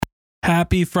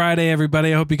Happy Friday,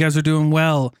 everybody. I hope you guys are doing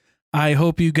well. I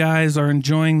hope you guys are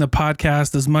enjoying the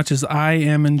podcast as much as I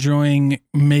am enjoying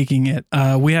making it.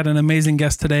 We had an amazing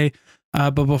guest today,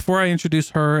 but before I introduce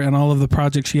her and all of the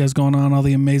projects she has going on, all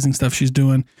the amazing stuff she's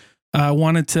doing, I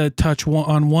wanted to touch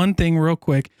on one thing real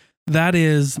quick. That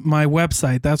is my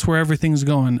website. That's where everything's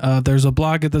going. There's a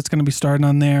blog that's going to be starting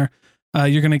on there.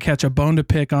 You're going to catch a bone to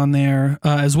pick on there,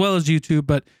 as well as YouTube,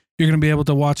 but you're going to be able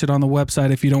to watch it on the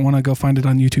website if you don't want to go find it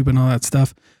on YouTube and all that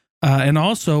stuff. And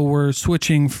also, we're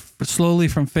switching slowly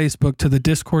from Facebook to the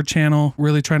Discord channel,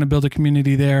 really trying to build a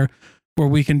community there where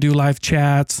we can do live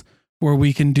chats, where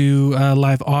we can do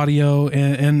live audio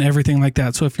and everything like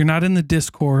that. So if you're not in the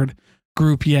Discord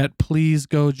group yet, please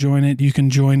go join it. You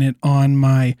can join it on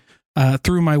my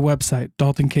through my website,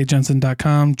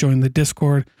 daltonkjensen.com. Join the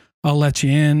Discord. I'll let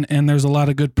you in. And there's a lot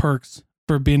of good perks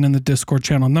for being in the Discord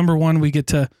channel. Number one, we get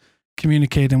to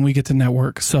communicate and we get to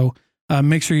network. So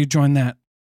make sure you join that.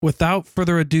 Without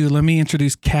further ado, let me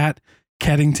introduce Kat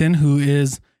Keddington, who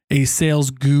is a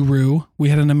sales guru. We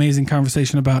had an amazing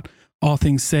conversation about all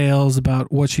things sales,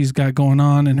 about what she's got going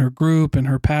on in her group and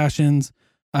her passions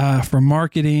for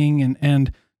marketing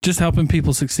and just helping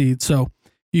people succeed. So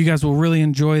you guys will really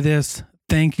enjoy this.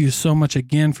 Thank you so much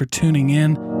again for tuning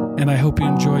in, and I hope you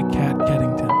enjoy Kat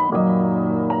Keddington.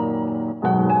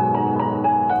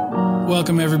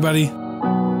 Welcome, everybody.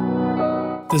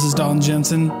 This is Dalton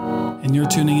Jensen, and you're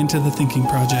tuning into The Thinking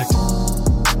Project.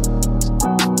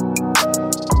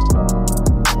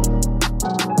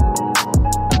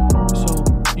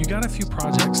 So you got a few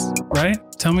projects, right?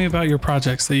 Tell me about your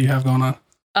projects that you have going on.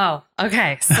 Oh,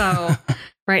 okay. So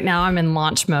right now I'm in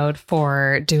launch mode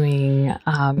for doing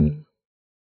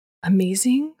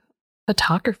amazing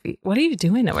photography. What are you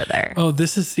doing over there? Oh,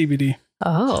 this is CBD.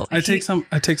 Oh, I take some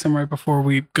right before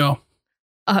we go.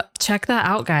 Check that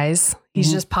out, guys. He's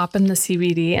just popping the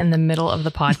CBD in the middle of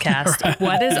the podcast. Right.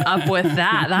 What is up with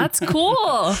that? That's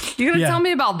cool. You're going to tell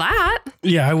me about that?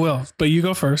 Yeah, I will. But you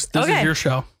go first. This is your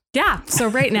show. Yeah. So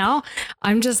right now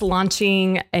I'm just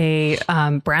launching a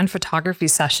brand photography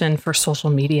session for social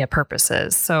media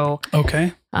purposes. So,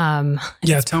 okay.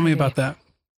 Tell me about that.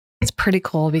 It's pretty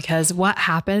cool because what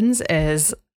happens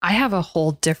is I have a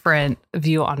whole different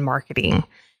view on marketing.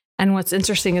 And what's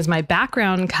interesting is my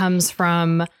background comes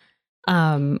from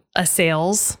a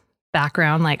sales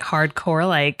background, like hardcore,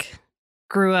 like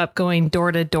grew up going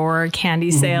door to door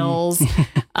candy sales,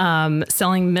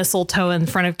 selling mistletoe in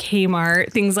front of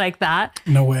Kmart, things like that.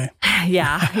 No way.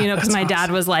 Yeah. Because my dad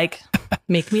was like,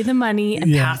 make me the money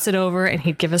and pass it over. And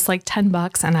he'd give us like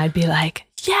 $10 and I'd be like,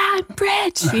 yeah, I'm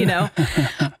rich,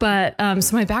 But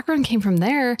so my background came from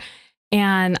there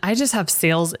and I just have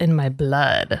sales in my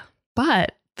blood.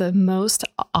 But the most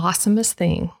awesomest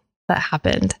thing that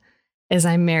happened is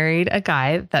I married a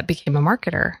guy that became a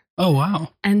marketer. Oh, wow.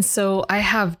 And so I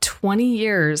have 20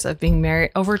 years of being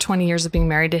married, over 20 years of being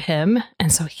married to him.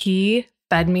 And so he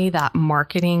fed me that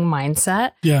marketing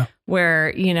mindset. Yeah.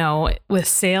 Where, with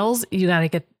sales, you got to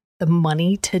get the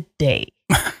money today.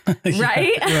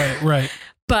 Right? Right.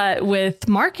 But with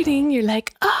marketing, you're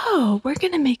like, oh, we're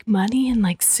going to make money in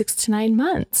like 6 to 9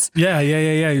 months. Yeah.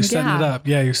 You're setting it up.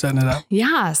 Yeah, you're setting it up.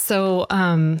 Yeah. So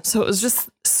it was just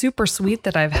super sweet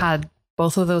that I've had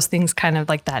both of those things, kind of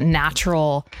like that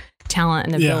natural talent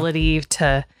and ability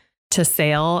to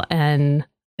sell. And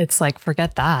it's like,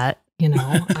 forget that, you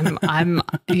got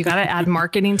to add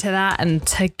marketing to that. And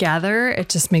together it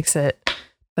just makes it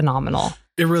phenomenal.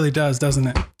 It really does, doesn't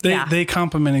it? They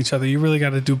complement each other. You really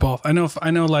got to do both. I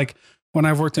know like when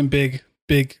I've worked in big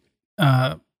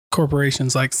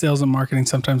corporations, like sales and marketing,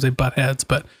 sometimes they butt heads,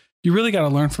 but you really got to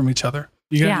learn from each other.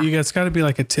 You guys got to be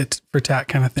like a tit for tat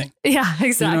kind of thing. Yeah,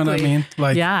 exactly. You know what I mean?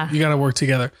 Like, you got to work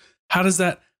together. How does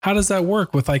that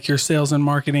work with like your sales and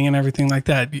marketing and everything like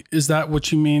that? Is that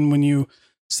what you mean when you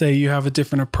say you have a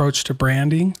different approach to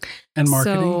branding and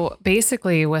marketing? So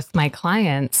basically with my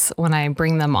clients, when I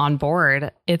bring them on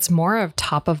board, it's more of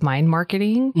top of mind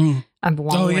marketing. Of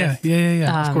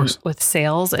course. With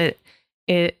sales,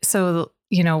 so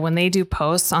when they do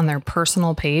posts on their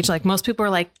personal page, like most people are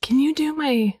like, can you do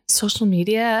my social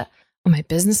media on my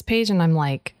business page? And I'm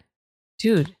like,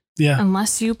 dude,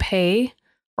 unless you pay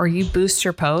or you boost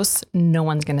your posts, no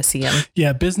one's going to see them.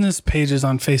 Yeah. Business pages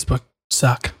on Facebook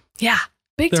suck. Yeah.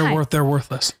 They're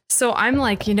worthless. So I'm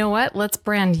like, you know what? Let's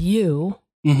brand you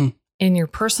in your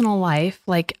personal life.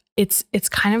 Like it's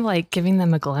kind of like giving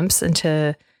them a glimpse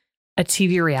into a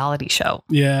TV reality show.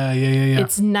 Yeah.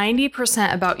 It's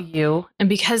 90% about you. And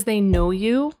because they know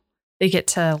you, they get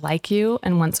to like you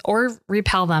or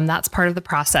repel them. That's part of the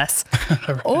process.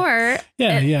 Right.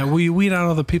 We weed out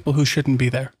all the people who shouldn't be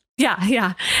there. Yeah.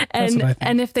 Yeah.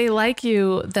 And if they like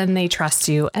you, then they trust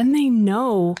you and they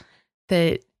know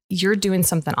that you're doing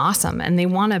something awesome and they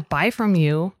want to buy from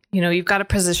you. You know, you've got to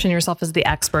position yourself as the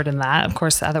expert in that. Of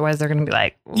course, otherwise they're going to be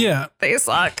like, yeah, they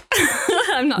suck.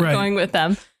 I'm not going with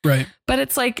them. Right. But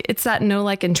it's like, it's that know,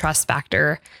 like, and trust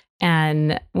factor.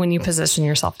 And when you position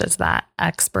yourself as that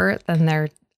expert, then they're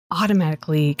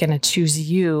automatically going to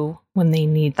choose you when they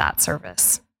need that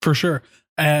service. For sure.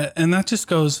 And that just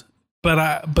goes,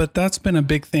 but that's been a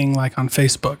big thing, like on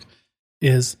Facebook,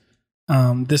 is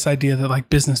this idea that like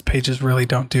business pages really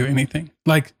don't do anything.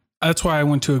 Like that's why I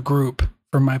went to a group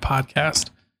for my podcast,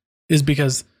 is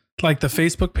because like the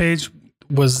Facebook page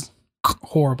was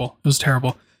horrible. It was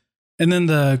terrible. And then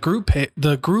the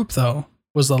group though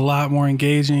was a lot more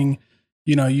engaging.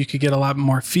 You know, you could get a lot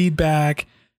more feedback.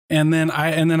 And then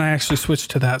I actually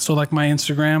switched to that. So like my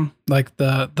Instagram, like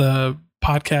the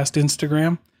podcast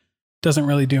Instagram, doesn't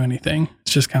really do anything.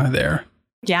 It's just kind of there.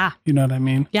 Yeah. You know what I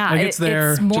mean? Yeah. Like it's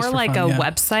there. It's more like a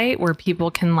website where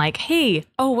people can like, hey,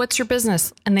 what's your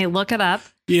business? And they look it up.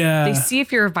 Yeah. They see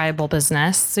if you're a viable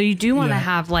business. So you do want to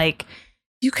have like,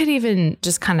 you could even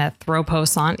just kind of throw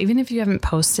posts on, even if you haven't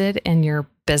posted in your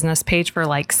business page for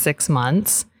like 6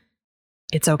 months,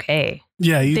 it's okay.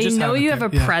 Yeah. They know you have a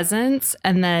presence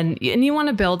and you want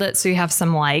to build it so you have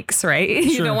some likes, right?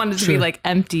 You don't want it to be like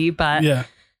empty, but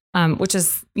which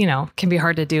is, you know, can be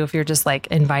hard to do if you're just like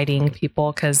inviting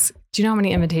people. Cause do you know how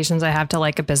many invitations I have to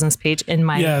like a business page in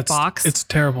my box? It's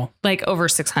terrible. Like over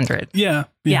 600. Yeah.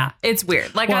 It's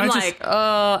weird. Like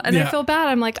I feel bad.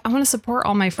 I'm like, I want to support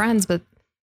all my friends, but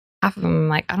half of them, I'm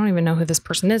like, I don't even know who this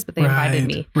person is, but they invited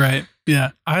me. Right.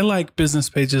 Yeah. I like business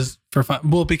pages for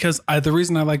fun. Well, because the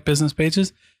reason I like business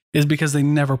pages is because they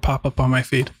never pop up on my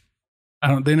feed.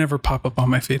 They never pop up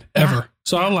on my feed ever.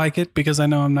 So I like it because I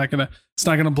know it's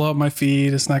not going to blow up my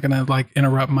feed. It's not going to like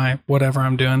interrupt my whatever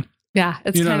I'm doing. Yeah.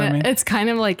 It's kind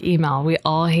of like email. We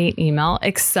all hate email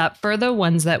except for the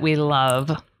ones that we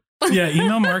love. Yeah.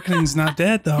 Email marketing's not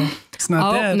dead though. It's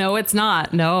not dead. No, it's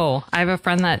not. No, I have a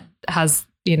friend that has,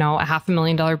 you know, a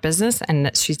 $500,000 business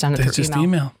and she's done it through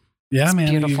email. Yeah, it's man.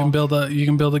 Beautiful. You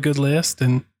can build a good list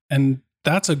and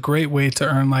that's a great way to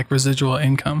earn like residual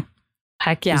income.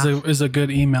 Heck yeah. Is a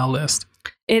good email list.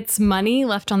 It's money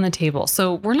left on the table.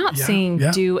 So we're not saying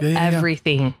do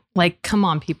everything. Yeah. Like, come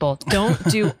on, people, don't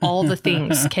do all the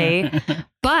things. Okay.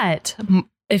 But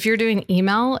if you're doing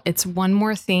email, it's one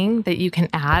more thing that you can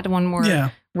add, one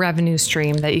more revenue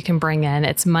stream that you can bring in.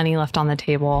 It's money left on the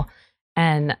table.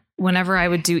 And whenever I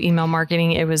would do email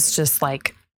marketing, it was just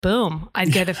like, boom,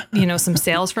 I'd get some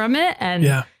sales from it.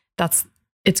 And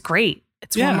it's great.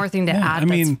 It's one more thing to add.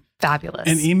 That's fabulous.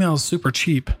 And email is super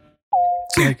cheap.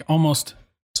 It's like almost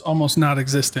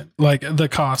non-existent, like the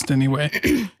cost anyway.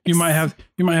 You might have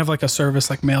like a service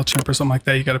like MailChimp or something like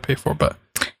that you got to pay for, but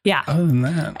other than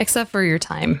that, except for your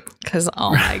time, because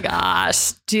my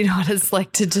gosh, do you know what it's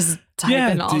like to just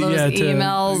type in all those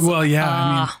emails?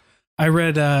 I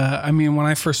read when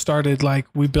I first started, like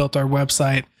we built our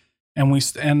website and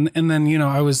then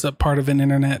I was a part of an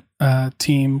internet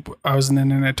team. I was an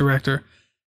internet director.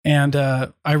 And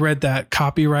I read that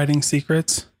Copywriting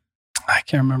Secrets. I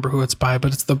can't remember who it's by,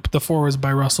 but it's the foreword's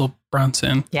by Russell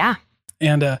Brunson. Yeah.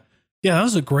 And that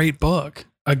was a great book.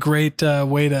 A great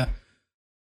way to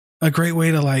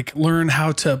like learn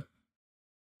how to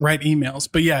write emails.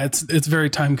 But yeah, it's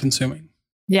very time consuming.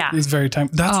 Yeah. It's very time.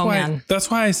 That's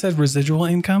why I said residual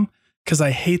income, because I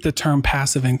hate the term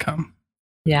passive income.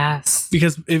 Yes.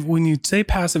 Because when you say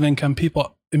passive income,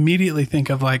 people immediately think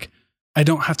of like, I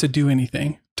don't have to do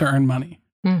anything to earn money.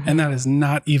 Mm-hmm. And that is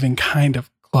not even kind of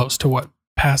close to what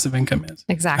passive income is.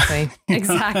 Exactly.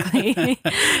 Exactly.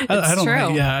 I don't know.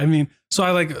 Yeah. I mean, so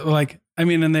I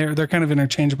and they're kind of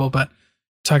interchangeable, but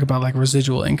talk about like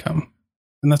residual income,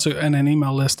 and that's and an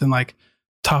email list and like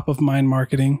top of mind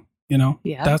marketing,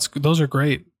 those are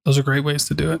great. Those are great ways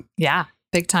to do it. Yeah.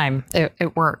 Big time.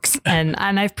 It works. And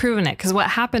I've proven it. Cause what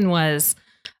happened was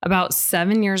about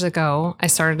 7 years ago, I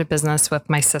started a business with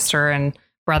my sister and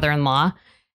brother-in-law,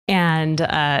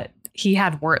 and he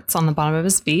had warts on the bottom of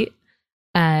his feet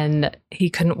and he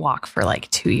couldn't walk for like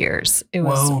 2 years. It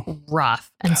was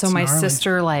rough. And so my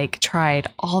sister like tried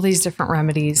all these different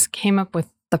remedies, came up with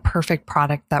the perfect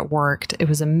product that worked. It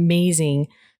was amazing.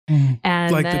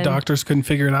 And like the doctors couldn't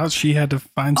figure it out. She had to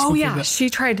find something. Oh yeah. She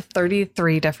tried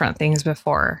 33 different things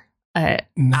before.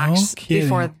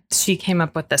 Before she came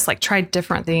up with this, like tried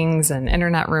different things and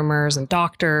internet rumors and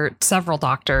several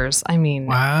doctors. I mean,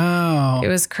 wow, it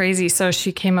was crazy. So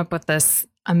she came up with this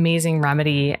amazing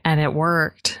remedy and it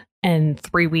worked in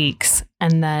 3 weeks.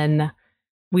 And then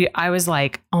I was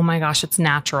like, oh my gosh, it's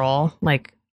natural.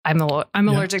 Like I'm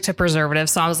allergic to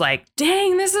preservatives. So I was like,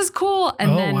 dang, this is cool.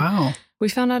 And then we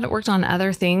found out it worked on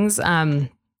other things.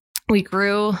 We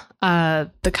grew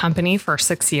the company for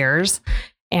 6 years,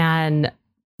 and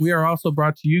we are also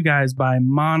brought to you guys by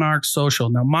Monarch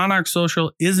Social. Now, Monarch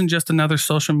Social isn't just another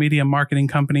social media marketing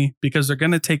company, because they're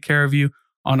going to take care of you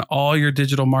on all your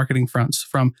digital marketing fronts,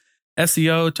 from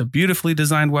SEO to beautifully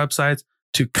designed websites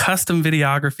to custom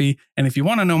videography. And if you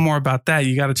want to know more about that,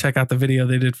 you got to check out the video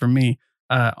they did for me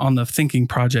on the Thinking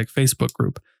Project Facebook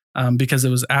group, because it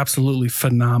was absolutely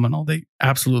phenomenal. They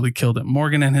absolutely killed it.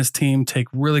 Morgan and his team take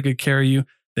really good care of you.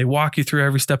 They walk you through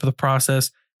every step of the process,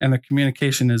 and the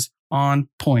communication is on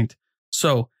point.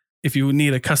 So if you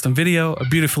need a custom video, a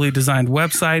beautifully designed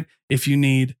website, if you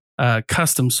need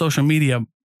custom social media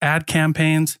ad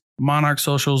campaigns, Monarch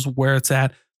Social's where it's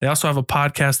at. They also have a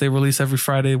podcast they release every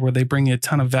Friday where they bring you a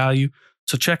ton of value.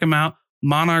 So check them out,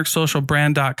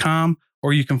 monarchsocialbrand.com,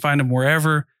 or you can find them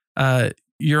wherever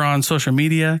you're on social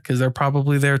media, because they're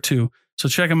probably there too. So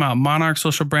check them out,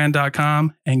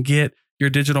 monarchsocialbrand.com, and get your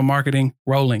digital marketing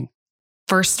rolling.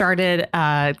 First started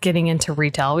getting into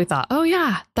retail, we thought, oh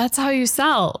yeah, that's how you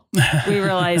sell. We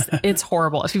realized it's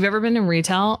horrible. If you've ever been in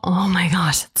retail, oh my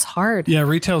gosh, it's hard. Yeah,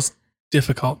 retail's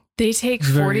difficult. They take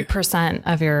 40%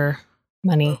 of your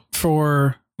money.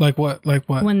 For like what?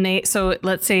 So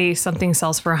let's say something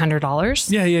sells for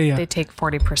 $100. Yeah. They take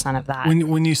 40% of that.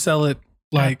 When you sell it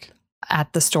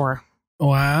at the store.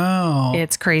 Wow.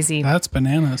 It's crazy. That's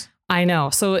bananas. I know.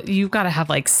 So you've got to have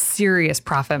like serious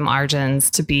profit margins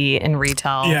to be in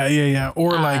retail. Yeah.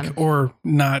 Or or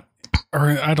not,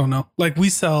 or I don't know. Like we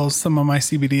sell some of my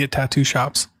CBD at tattoo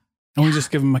shops, and we just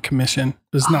give them a commission.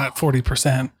 It's not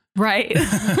 40%. Right.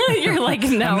 You're like,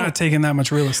 no. I'm not taking that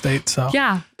much real estate. So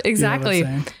yeah, exactly. You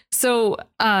know so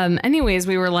anyways,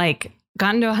 we were like,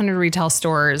 got into 100 retail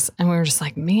stores, and we were just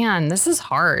like, man, this is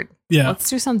hard. Yeah. Let's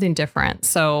do something different.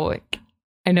 So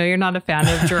I know you're not a fan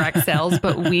of direct sales,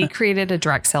 but we created a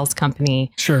direct sales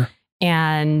company. Sure.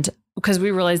 And because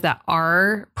we realized that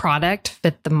our product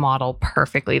fit the model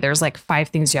perfectly. There's like 5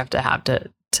 things you have to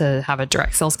have a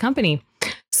direct sales company.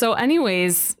 So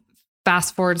anyways,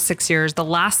 fast forward 6 years, the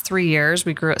last 3 years,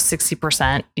 we grew at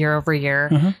 60% year over year.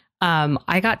 Mm-hmm.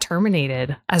 I got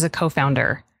terminated as a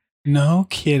co-founder. No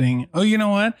kidding. Oh, you know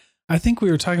what? I think we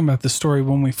were talking about this story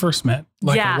when we first met,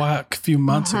 a few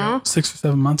months ago, 6 or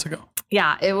 7 months ago.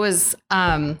 Yeah, it was,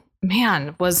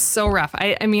 was so rough.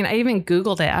 I mean, I even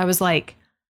Googled it. I was like,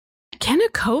 can a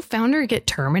co-founder get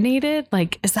terminated?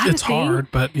 Like, is that a thing? It's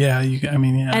hard, but yeah.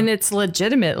 And it's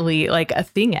legitimately like a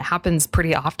thing. It happens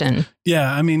pretty often.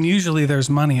 Yeah. I mean, usually there's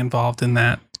money involved in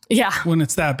that. Yeah. When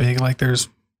it's that big, like there's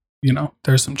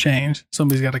some change.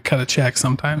 Somebody's got to cut a check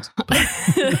sometimes.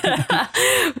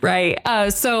 Right.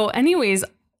 So anyways,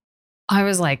 I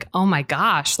was like, oh my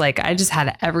gosh, like I just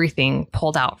had everything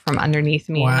pulled out from underneath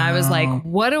me. Wow. And I was like,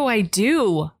 what do I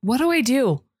do?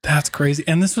 That's crazy.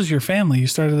 And this was your family. You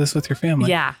started this with your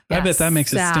family. Yeah. I bet that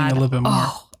makes it sting a little bit more.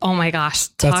 Oh my gosh.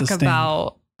 Talk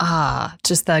about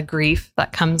just the grief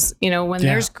that comes, when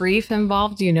there's grief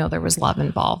involved, there was love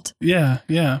involved.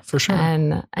 Yeah, for sure.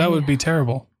 And that would be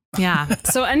terrible. Yeah.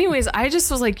 So anyways, I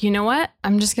just was like, you know what?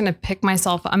 I'm just going to pick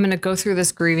myself. I'm going to go through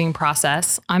this grieving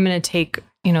process. I'm going to take,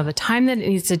 the time that it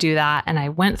needs to do that. And I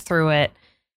went through it.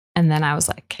 And then I was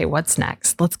like, okay, what's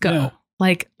next? Let's go. Yeah.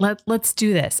 Like, let's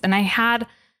do this. And I had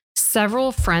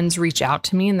several friends reach out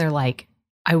to me, and they're like,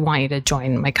 I want you to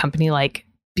join my company. Like,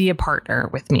 be a partner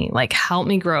with me, like help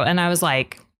me grow. And I was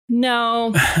like,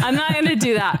 no, I'm not going to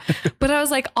do that. But I was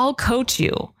like, I'll coach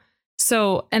you.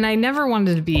 So, and I never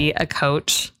wanted to be a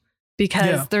coach,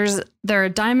 because they're a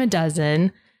dime a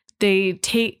dozen. They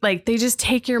just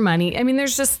take your money. I mean, I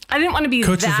didn't want to be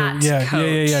coaches. Coach.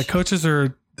 Yeah. Coaches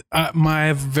are, I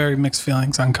have very mixed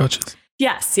feelings on coaches.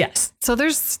 Yes. So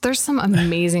there's some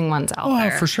amazing ones out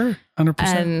there. Oh, for sure.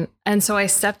 100%. And so I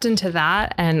stepped into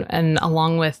that, and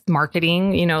along with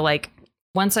marketing,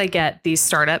 once I get these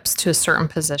startups to a certain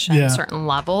position, a certain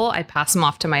level, I pass them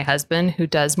off to my husband, who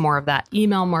does more of that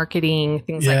email marketing,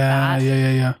 things like that.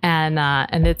 Yeah.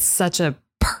 And it's such a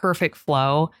perfect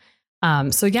flow.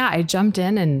 I jumped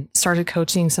in and started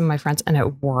coaching some of my friends, and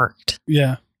it worked.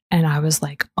 Yeah. And I was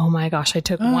like, oh my gosh, I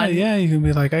took one. Yeah, you can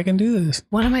be like, I can do this.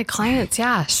 One of my clients,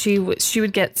 she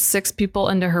would get 6 people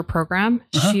into her program.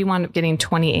 Uh-huh. She wound up getting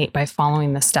 28 by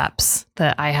following the steps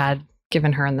that I had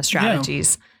given her in the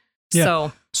strategies.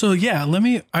 Yeah. So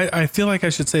I feel like I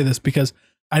should say this, because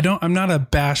I'm not a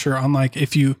basher on like,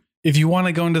 if you want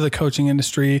to go into the coaching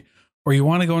industry, or you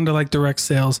want to go into like direct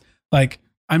sales, like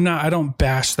I don't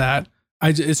bash that.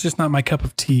 It's just not my cup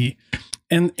of tea.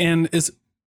 And it's,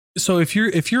 so if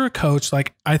you're a coach,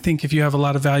 like I think if you have a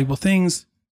lot of valuable things,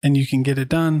 and you can get it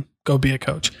done, go be a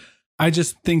coach. I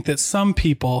just think that some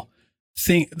people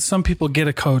get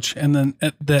a coach and then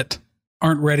that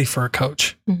aren't ready for a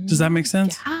coach. Mm-hmm. Does that make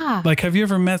sense? Yeah. Like, have you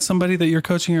ever met somebody that you're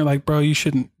coaching? You're like, bro, you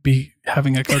shouldn't be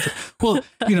having a coach. Well,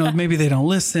 maybe they don't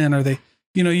listen, or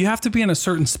you have to be in a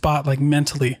certain spot, like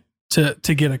mentally to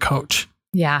get a coach.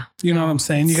 Yeah. You know what I'm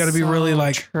saying? You got to be really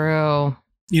like, true.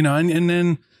 And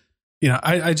then,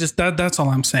 I just, that's all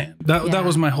I'm saying. That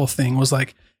was my whole thing was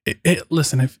like,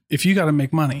 listen, if you got to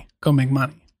make money, go make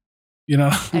money.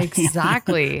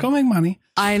 Exactly. Go make money.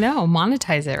 I know.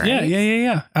 Monetize it, right?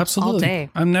 Yeah. Absolutely. All day.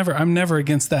 I'm never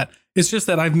against that. It's just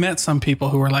that I've met some people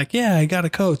who are like, yeah, I got a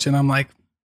coach. And I'm like,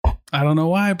 I don't know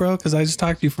why, bro. Cause I just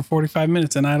talked to you for 45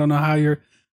 minutes and I don't know how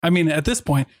at this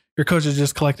point, your coach is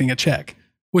just collecting a check,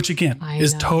 which again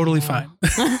is totally fine.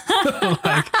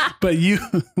 But you,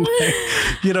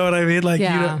 you know what I mean? Like,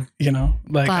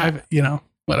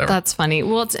 whatever. That's funny.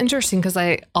 Well, it's interesting because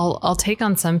I'll take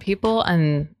on some people,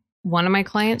 and one of my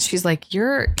clients, she's like,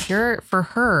 you're for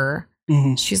her.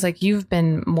 Mm-hmm. She's like, you've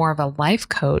been more of a life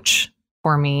coach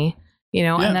for me,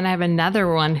 and then I have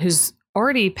another one who's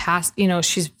already past,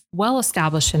 she's well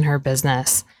established in her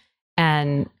business,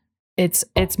 and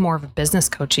it's more of a business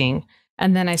coaching.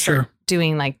 And then I start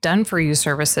doing like done for you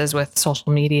services with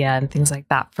social media and things like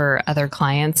that for other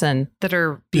clients and that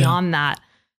are beyond that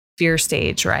fear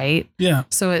stage. Right. Yeah.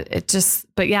 So it's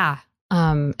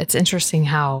interesting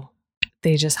how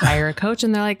they just hire a coach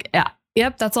and they're like, yeah,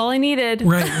 yep, that's all I needed.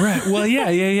 Right. Well,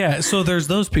 yeah. So there's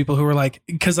those people who are like,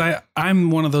 cause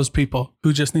I'm one of those people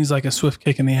who just needs like a swift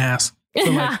kick in the ass.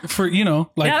 So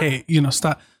hey,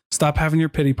 stop having your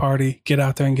pity party, get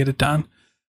out there and get it done.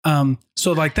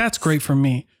 So like, that's great for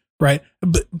me. Right.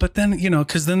 But then,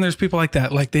 cause then there's people like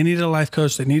that, like they needed a life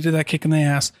coach. They needed that kick in the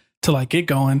ass to like get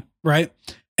going. Right.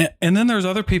 And then there's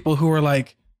other people who are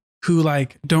who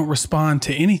don't respond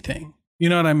to anything. You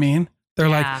know what I mean? They're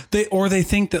like, they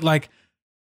think that like,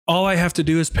 all I have to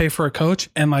do is pay for a coach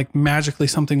and like magically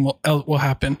something will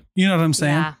happen. You know what I'm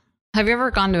saying? Yeah. Have you ever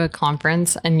gone to a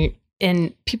conference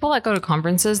and people that go to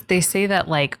conferences, they say that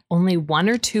like only 1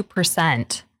 or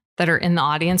 2% that are in the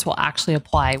audience will actually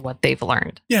apply what they've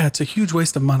learned. Yeah. It's a huge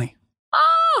waste of money.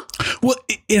 Oh, well,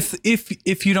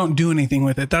 if you don't do anything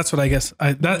with it, that's what I guess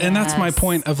and that's my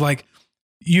point of like,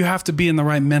 you have to be in the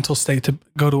right mental state to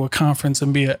go to a conference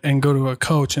and go to a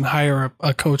coach and hire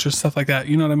a coach or stuff like that.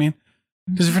 You know what I mean?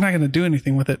 Because if you're not going to do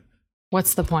anything with it,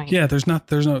 what's the point? Yeah, there's no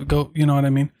go. You know what I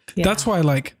mean? Yeah. That's why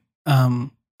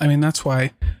that's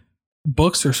why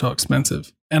books are so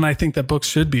expensive, and I think that books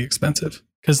should be expensive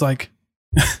because like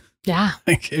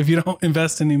if you don't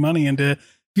invest any money into it,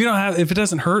 if it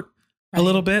doesn't hurt a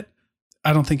little bit,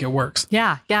 I don't think it works.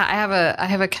 Yeah. I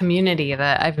have a community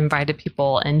that I've invited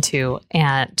people into,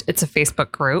 and it's a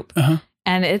Facebook group,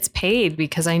 and it's paid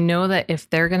because I know that if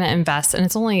they're going to invest, and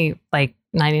it's only like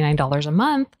 $99 a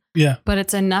month. Yeah. But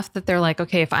it's enough that they're like,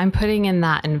 okay, if I'm putting in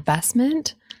that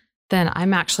investment, then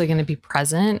I'm actually going to be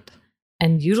present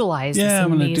and utilize this amazing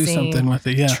I'm going to do something with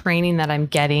it. Yeah. Training that I'm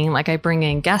getting. Like I bring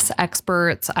in guest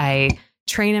experts. I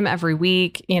train them every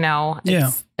week,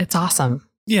 it's awesome.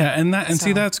 Yeah. And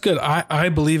see, that's good. I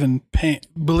believe in pain.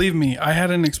 Believe me, I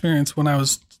had an experience when I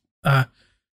was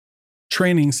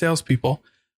training salespeople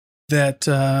that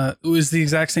was the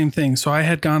exact same thing. So I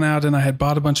had gone out and I had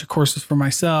bought a bunch of courses for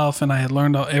myself, and I had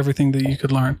learned everything that you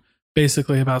could learn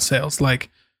basically about sales. Like,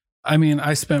 I mean,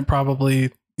 I spent probably,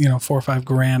 $4 or $5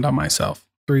 grand on myself,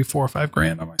 $3, $4, $5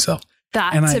 grand on myself.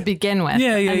 To begin with.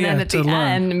 Yeah. And then at the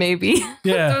end, maybe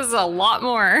it was a lot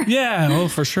more. Yeah. Oh,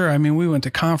 for sure. I mean, we went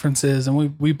to conferences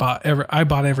and I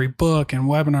bought every book and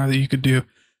webinar that you could do.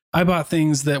 I bought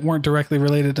things that weren't directly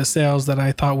related to sales that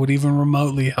I thought would even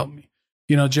remotely help me.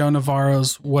 Joe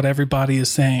Navarro's What Everybody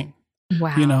Is Saying,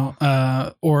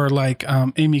 or like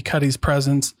Amy Cuddy's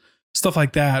Presence, stuff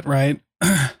like that. Right.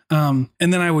 And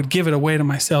then I would give it away to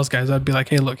my sales guys. I'd be like,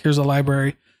 hey, look, here's a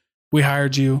library. We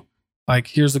hired you. Like,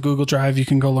 here's the Google Drive. You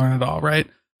can go learn it all. Right.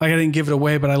 Like I didn't give it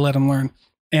away, but I let them learn,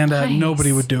 and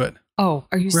nobody would do it. Oh,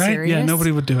 are you serious? Yeah.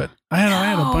 Nobody would do it. I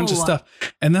had a bunch of stuff.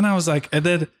 And then I was like, and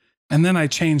then I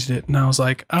changed it, and I was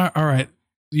like, all right,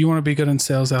 you want to be good in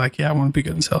sales? They're like, yeah, I want to be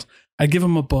good in sales. I'd give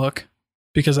them a book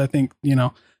because I think,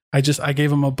 I gave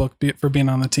them a book for being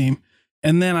on the team.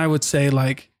 And then I would say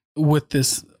like with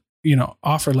this,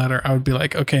 offer letter, I would be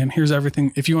like, okay, and here's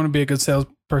everything. If you want to be a good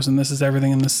salesperson, this is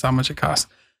everything. And this is how much it costs.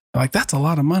 They're like, that's a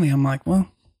lot of money. I'm like,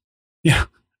 well, yeah.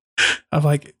 I'm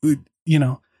like,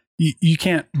 you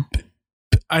can't,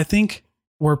 I think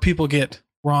where people get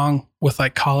wrong with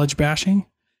like college bashing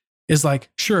is like,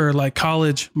 sure, like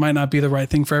college might not be the right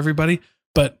thing for everybody,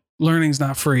 but learning's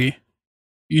not free.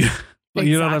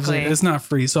 You know what I'm saying? It's not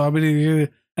free. So and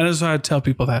that's why I tell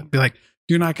people that. Be like,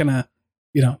 you're not going to,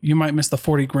 you might miss the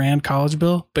 $40,000 college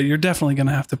bill, but you're definitely going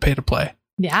to have to pay to play.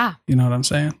 Yeah. You know what I'm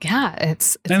saying? Yeah.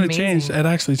 It's and amazing. It changed. It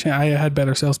actually changed. I had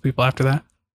better salespeople after that.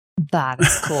 That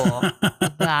is cool.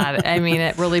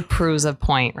 It really proves a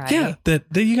point, right? Yeah. That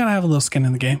you got to have a little skin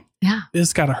in the game. Yeah.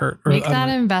 It's got to hurt. Make that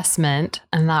investment,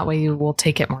 and that way you will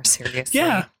take it more seriously.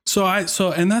 Yeah.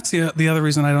 And that's the other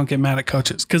reason I don't get mad at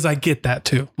coaches, because I get that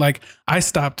too. Like, I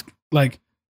stopped like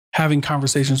having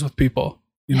conversations with people.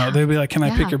 They'd be like, "Can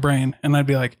I pick your brain?" And I'd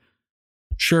be like,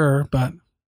 "Sure, but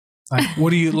like,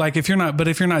 what do you like? If you're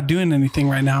not doing anything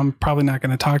right now, I'm probably not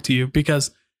going to talk to you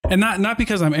because." And not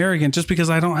because I'm arrogant, just because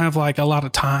I don't have like a lot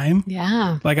of time.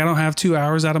 Yeah. Like, I don't have 2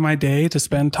 hours out of my day to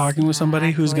spend talking with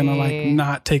somebody who's going to like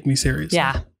not take me seriously.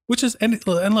 Yeah. Which is, and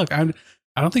look, I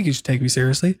don't think you should take me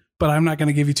seriously, but I'm not going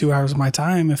to give you 2 hours of my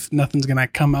time if nothing's going to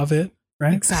come of it.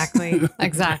 Right. Exactly.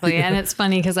 Exactly. Yeah. And it's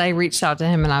funny because I reached out to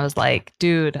him and I was like,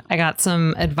 dude, I got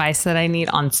some advice that I need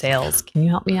on sales. Can you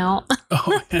help me out?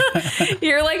 Oh, yeah.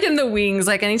 You're like in the wings.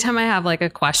 Like, anytime I have like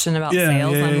a question about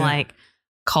sales, I'm like,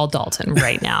 call Dalton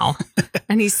right now.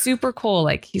 And he's super cool.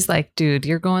 Like, he's like, dude,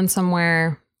 you're going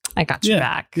somewhere. I got your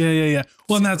back. Yeah.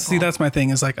 Well, and that's my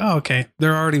thing is like, oh, okay,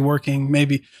 they're already working.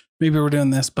 Maybe we're doing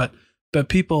this, but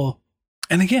people,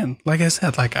 and again, like I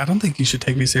said, like, I don't think you should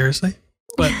take me seriously,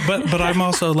 but I'm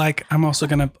also I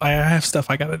have stuff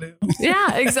I got to do.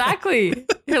 Yeah, exactly.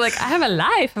 You're like, I have a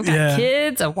life. I've got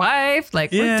kids, a wife.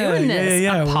 Like, we're doing this.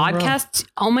 A podcast.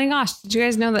 Oh my gosh. Did you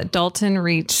guys know that Dalton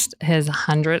reached his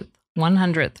 100th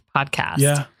podcast?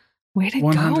 Yeah. Way to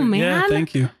go, man. Yeah,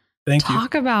 thank you.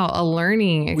 Talk about a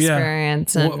learning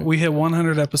experience. Yeah. We hit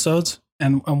 100 episodes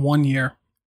and 1 year.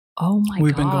 Oh my god.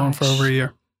 We've been going for over a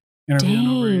year. Interviewing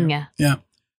over a year. Yeah.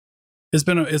 It's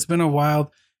been a wild,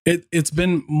 it's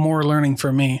been more learning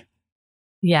for me.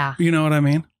 Yeah. You know what I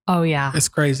mean? Oh yeah. It's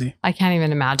crazy. I can't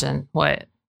even imagine what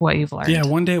you've learned. Yeah.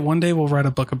 One day we'll write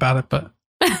a book about it, but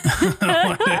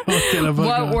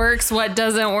what works, what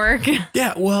doesn't work.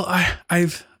 Yeah, well,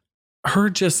 I've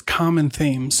heard just common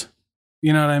themes.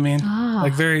 You know what I mean?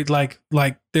 Like, very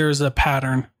like there's a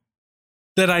pattern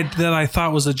that I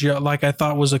thought was I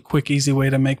thought was a quick, easy way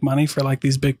to make money for like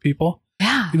these big people.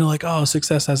 Yeah. Like, oh,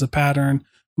 success has a pattern,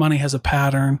 money has a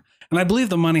pattern, and I believe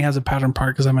the money has a pattern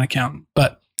part because I'm an accountant.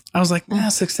 But I was like,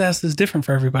 success is different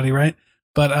for everybody, right?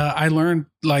 But I learned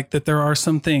like that there are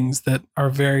some things that are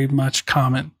very much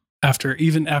common after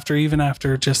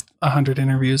just 100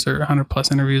 interviews or 100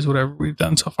 plus interviews, whatever we've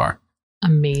done so far.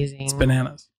 Amazing. It's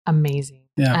bananas. Amazing.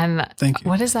 Yeah. And thank you.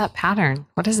 What is that pattern?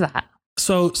 What is that?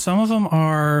 So some of them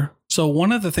are,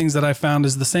 one of the things that I found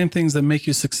is the same things that make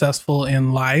you successful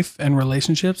in life and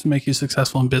relationships make you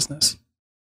successful in business.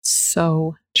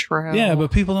 So true. Yeah.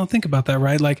 But people don't think about that,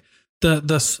 right? Like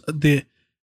the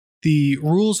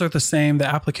rules are the same. The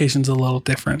application's a little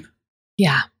different.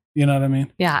 Yeah. You know what I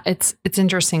mean? Yeah. It's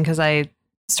interesting because I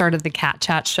started the Cat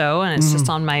Chat show and it's just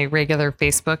on my regular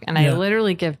Facebook. And I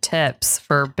literally give tips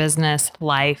for business,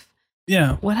 life,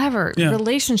 whatever,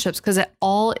 relationships, because it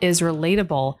all is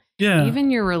relatable. Yeah.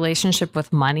 Even your relationship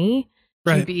with money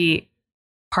can be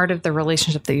part of the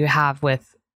relationship that you have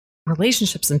with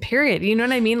relationships and period. You know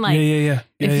what I mean? Like,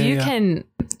 if you can,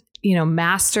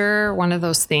 master one of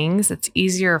those things, it's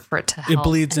easier for it to help. It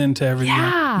bleeds into everything.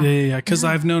 Yeah. Because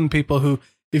I've known people who,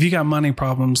 if you got money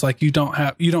problems, like you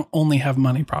don't only have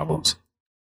money problems.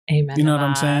 Amen. You know what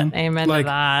I'm saying? Amen to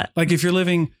that. Like if you're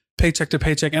living paycheck to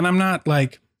paycheck, and I'm not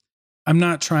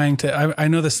trying to, I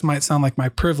know this might sound like my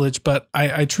privilege, but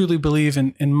I truly believe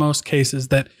in most cases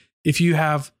that if you're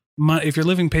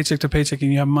living paycheck to paycheck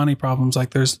and you have money problems, like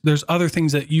there's other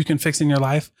things that you can fix in your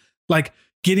life. Like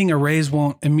getting a raise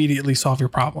won't immediately solve your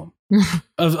problem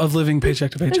of living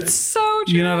paycheck to paycheck. It's so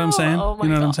true. You know what I'm saying? Oh my you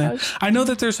know gosh. what I'm saying? I know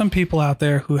that there's some people out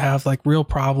there who have like real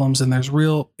problems and there's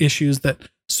real issues that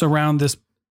surround this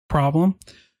problem.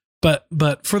 But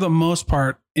for the most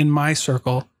part, in my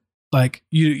circle, like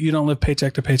you don't live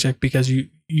paycheck to paycheck because you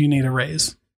need a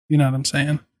raise. You know what I'm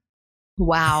saying?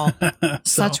 Wow.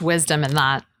 Such wisdom in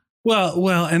that.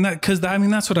 Well, and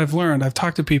that's what I've learned. I've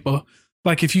talked to people,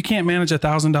 like if you can't manage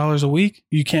 $1,000 a week,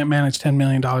 you can't manage $10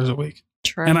 million a week.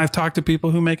 True. And I've talked to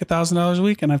people who make $1,000 a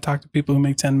week, and I've talked to people who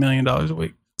make $10 million a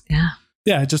week. Yeah.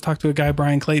 Yeah. I just talked to a guy,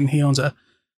 Brian Clayton. He owns a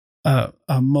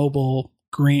mobile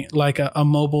a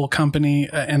mobile company,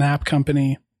 an app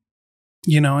company,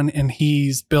 and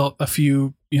he's built a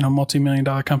few,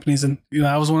 multi-million-dollar companies. And,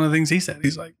 that was one of the things he said.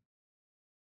 He's like,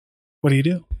 what do you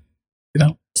do?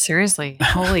 Seriously.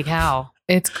 Holy cow.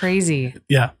 It's crazy.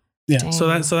 Yeah. Yeah. Dang. So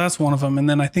that's one of them. And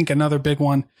then I think another big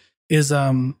one is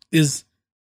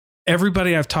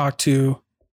everybody I've talked to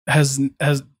has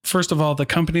first of all, the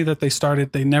company that they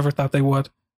started, they never thought they would,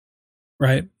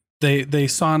 right? They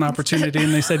saw an opportunity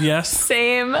and they said yes.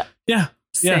 Same. Yeah.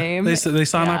 Same. Yeah. They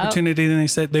saw an opportunity and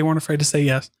they weren't afraid to say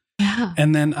yes. Yeah.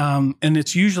 And then, and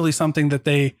it's usually something that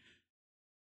they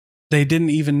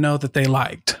didn't even know that they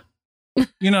liked.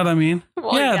 You know what I mean?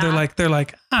 Well, yeah. They're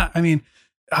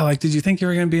like, did you think you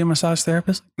were going to be a massage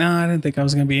therapist? No, I didn't think I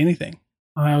was going to be anything.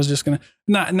 I was just going to,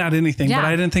 not anything, but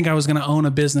I didn't think I was going to own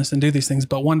a business and do these things.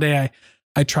 But one day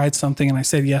I tried something and I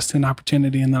said yes to an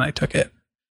opportunity and then I took it.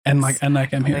 And I'm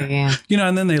here,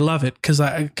 and then they love it. Cause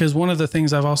one of the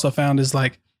things I've also found is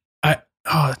like,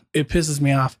 it pisses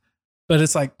me off, but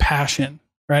it's like passion,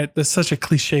 right? That's such a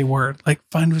cliche word. Like,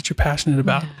 find what you're passionate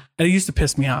about. And it used to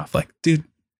piss me off. Like, dude,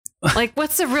 like,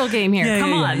 what's the real game here?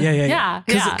 Come on. Yeah.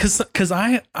 Cause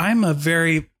I'm a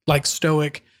very like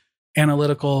stoic,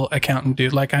 analytical accountant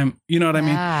dude. Like you know what I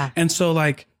mean? And so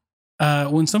like,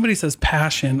 when somebody says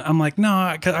passion, I'm like,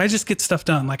 no, cause I just get stuff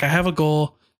done. Like I have a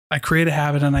goal, I create a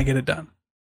habit and I get it done.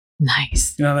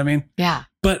 Nice. You know what I mean? Yeah.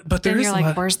 But there is you're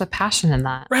like, where's the passion in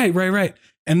that? Right.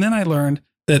 And then I learned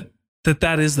that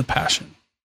is the passion.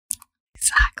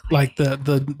 Exactly. Like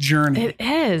the journey. It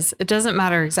is. It doesn't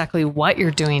matter exactly what you're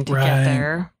doing to get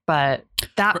there, but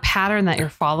that pattern that you're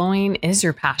following is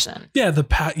your passion. Yeah.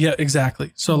 Yeah,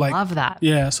 exactly. So like, love that.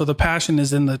 Yeah. So the passion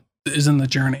is in the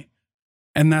journey.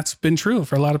 And that's been true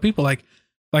for a lot of people. Like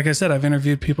I said, I've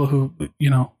interviewed people who,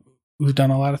 who've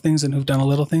done a lot of things and who've done a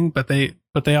little thing, but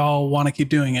they all want to keep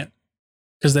doing it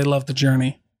because they love the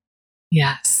journey.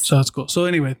 Yes. So it's cool. So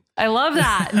anyway, I love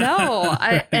that. No,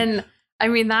 I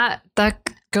mean, that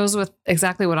goes with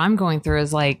exactly what I'm going through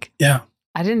is like, I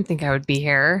didn't think I would be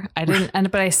here. I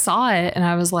didn't, but I saw it and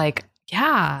I was like,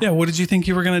 yeah. Yeah. What did you think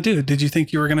you were going to do? Did you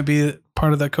think you were going to be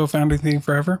part of that co-founding thing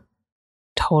forever?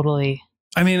 Totally.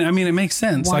 I mean, it makes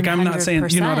sense. 100%. Like, I'm not saying,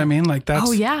 you know what I mean? Like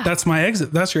that's my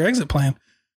exit. That's your exit plan.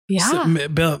 Yeah.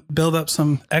 Build up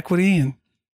some equity and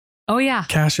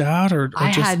cash out or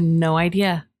I just had no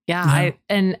idea. Yeah.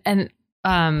 And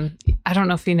I don't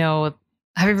know if you know,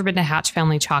 have you ever been to Hatch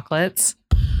Family Chocolates?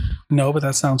 No, but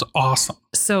that sounds awesome.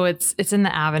 So it's in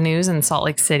the Avenues in Salt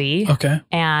Lake City. Okay.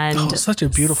 And such a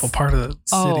beautiful part of the city.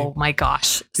 Oh my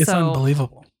gosh. It's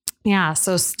unbelievable. Yeah.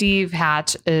 So Steve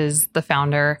Hatch is the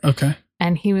founder. Okay.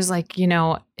 And he was like,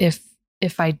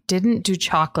 if I didn't do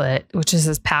chocolate, which is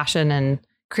his passion and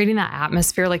creating that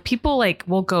atmosphere, like people like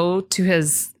will go to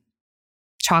his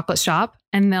chocolate shop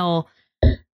and they'll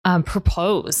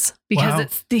propose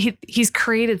because he's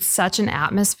created such an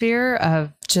atmosphere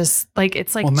of just like,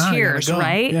 it's like cheers,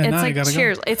 right? Yeah, it's like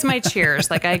cheers. It's my cheers.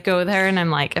 Like I go there and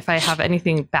I'm like, if I have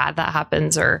anything bad that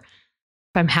happens or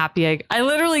if I'm happy, I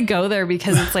literally go there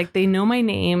because it's like, they know my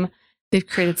name. They've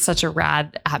created such a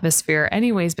rad atmosphere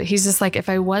anyways, but he's just like, if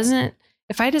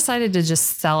I decided to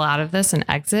just sell out of this and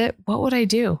exit, what would I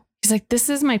do? He's like, this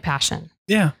is my passion.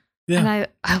 Yeah. Yeah. And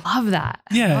I love that.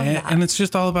 And it's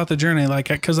just all about the journey.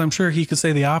 Like, cause I'm sure he could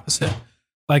say the opposite.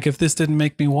 Like if this didn't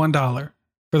make me $1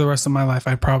 for the rest of my life,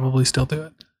 I'd probably still do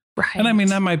it. Right. And I mean,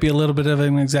 that might be a little bit of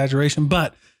an exaggeration,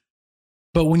 but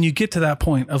when you get to that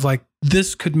point of like,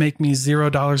 this could make me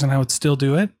 $0 and I would still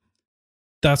do it.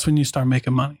 That's when you start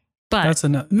making money. But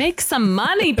make some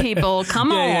money, people.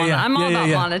 Come on. I'm all about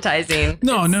monetizing.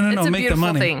 No. Make the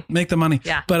money. Thing. Make the money.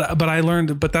 Yeah. But I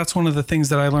learned, but that's one of the things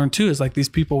that I learned too, is like these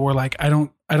people were like, I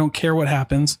don't care what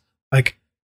happens. Like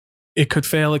it could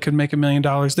fail. It could make $1 million.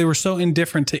 They were so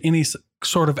indifferent to any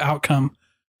sort of outcome.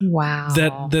 Wow.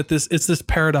 It's this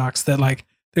paradox that like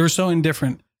they were so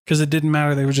indifferent because it didn't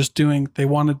matter. They were just they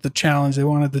wanted the challenge. They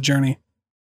wanted the journey.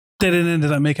 They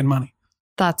ended up making money.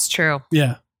 That's true.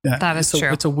 Yeah. Yeah, that is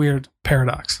true. It's a weird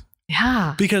paradox.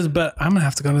 Yeah. But I'm going to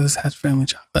have to go to this Hatch Family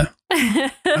Chocolate.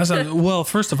 Well,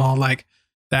 first of all, like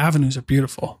the avenues are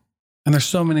beautiful and there's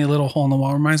so many little hole in the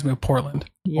wall. It reminds me of Portland.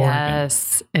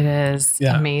 Yes, Oregon. It is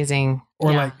amazing.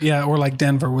 Or like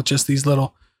Denver with just these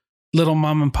little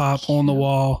mom and pop hole in the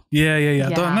wall. Yeah.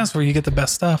 And that's where you get the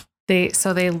best stuff. They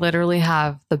literally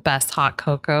have the best hot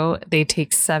cocoa. They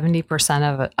take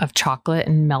 70% of chocolate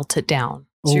and melt it down.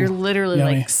 So you're literally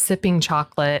like sipping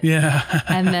chocolate. Yeah.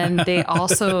 And then they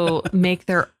also make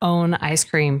their own ice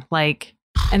cream. Like,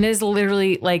 and it is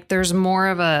literally like, there's more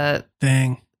of a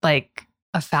thing, like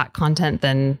a fat content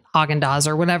than Haagen-Dazs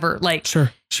or whatever. Like,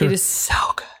 sure. It is so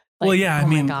good. Like, well, yeah. I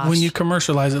mean, when you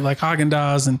commercialize it like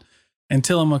Haagen-Dazs and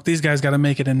Tillamook, these guys got to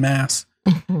make it in mass.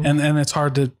 and it's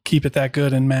hard to keep it that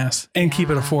good in mass and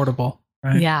keep it affordable.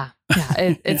 Right. Yeah.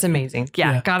 It's amazing.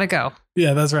 Yeah. Gotta go.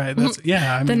 Yeah, that's right. I mean,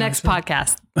 the next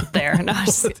podcast there. No,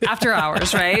 after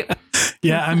hours, right?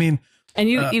 Yeah. I mean, and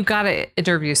you got to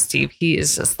interview Steve. He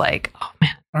is just like, oh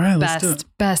man, All right, let's do it.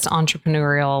 Best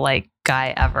entrepreneurial like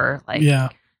guy ever. Like,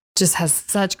 just has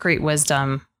such great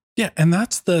wisdom. Yeah, and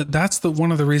that's the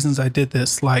one of the reasons I did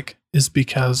this. Like, is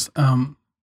because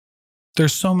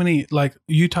there's so many, like,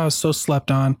 Utah is so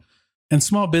slept on, and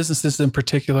small businesses in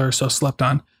particular are so slept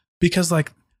on, because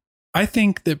like I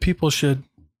think that people should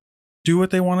do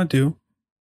what they want to do,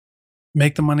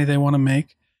 make the money they want to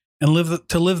make, and live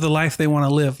the life they want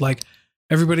to live. Like,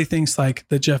 everybody thinks like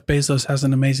that Jeff Bezos has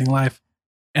an amazing life,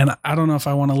 and I don't know if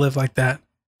I want to live like that.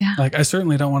 Yeah. Like, I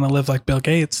certainly don't want to live like Bill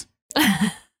Gates.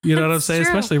 You know what I'm saying?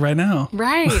 True. Especially right now.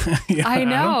 Right. I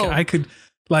know. I could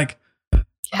like,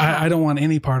 I don't want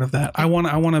any part of that. I want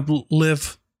to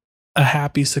live a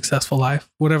happy, successful life,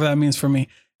 whatever that means for me.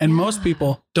 And most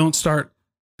people don't start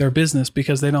their business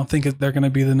because they don't think they're going to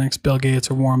be the next Bill Gates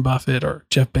or Warren Buffett or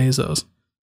Jeff Bezos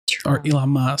or Elon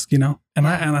Musk, you know? And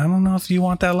I don't know if you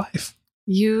want that life.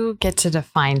 You get to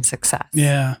define success.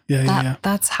 Yeah.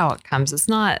 That's how it comes. It's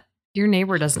not, your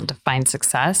neighbor doesn't define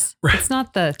success. Right. It's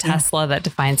not the Tesla that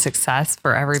defines success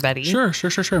for everybody. Sure.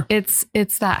 It's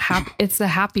that it's the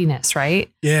happiness,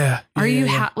 right? Yeah. Are you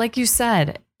like you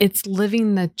said, it's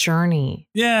living the journey.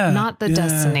 Yeah. Not the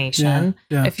destination.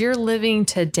 Yeah. If you're living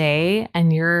today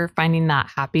and you're finding that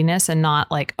happiness and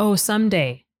not like, oh,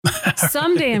 someday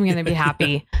I'm going to be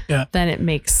happy. Then it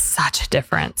makes such a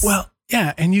difference. Well,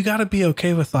 yeah. And you got to be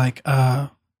okay with like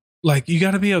you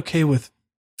got to be okay with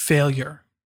failure.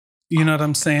 You know what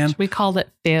I'm saying? We called it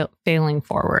failing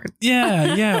forward.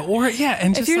 Yeah. Or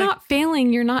and just if you're not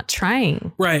failing, you're not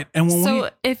trying. Right. And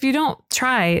if you don't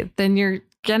try, then you're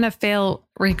gonna fail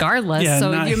regardless.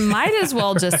 So you might as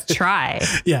well just try.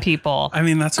 People. I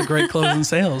mean, that's a great closing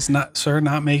sales.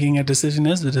 Not making a decision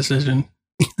is a decision.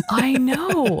 I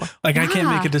know. Like, I can't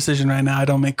make a decision right now. I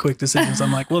don't make quick decisions.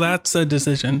 I'm like, well, that's a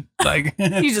decision. Like,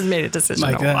 you just made a decision.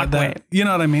 Like that, you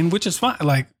know what I mean? Which is fine.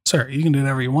 Like, sir, you can do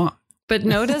whatever you want. But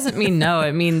no doesn't mean no.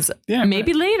 It means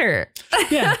maybe later.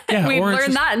 Yeah. We've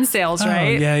learned that in sales,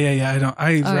 right?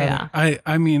 Yeah.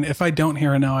 I mean, if I don't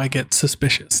hear a no, I get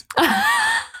suspicious.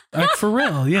 Like, for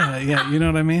real. Yeah. You know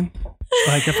what I mean?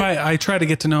 Like, if I try to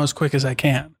get to know as quick as I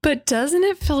can. But doesn't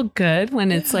it feel good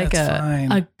when it's like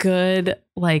a good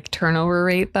like turnover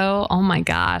rate though? Oh my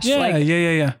gosh.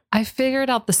 Yeah. I figured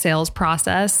out the sales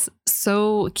process.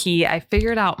 So key. I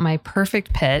figured out my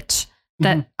perfect pitch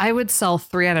that I would sell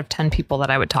 3 out of 10 people that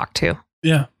I would talk to.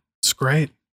 Yeah. It's great.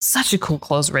 Such a cool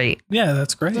close rate. Yeah,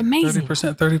 that's great. It's amazing.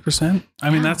 30%. It's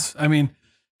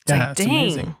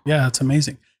amazing. Yeah, it's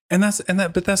amazing.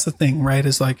 But that's the thing, right?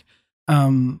 Is like,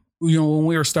 when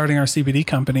we were starting our CBD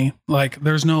company, like,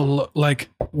 there's no, like,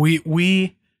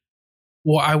 I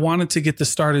wanted to get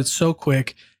this started so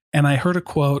quick. And I heard a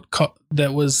quote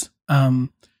that was,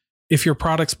 if your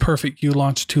product's perfect, you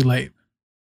launch too late.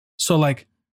 So like,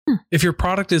 if your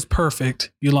product is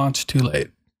perfect, you launch too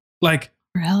late. Like,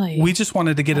 really, we just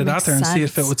wanted to get it out there and see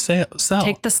if it would sell.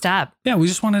 Take the step. Yeah, we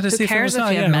just wanted to see if it would sell.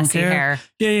 Who cares if you have messy hair?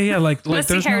 Yeah. Like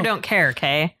messy hair don't care.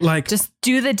 Okay, like, just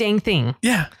do the dang thing.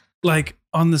 Yeah, like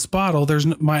on this bottle, there's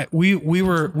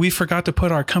we forgot to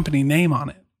put our company name on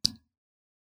it.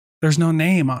 There's no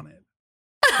name on it.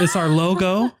 It's our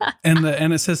logo and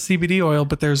it says CBD oil,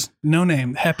 but there's no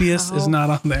name. Happiest is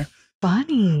not on there.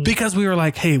 Funny. Because we were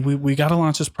like, hey, we got to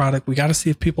launch this product. We got to see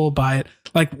if people will buy it.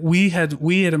 Like, we had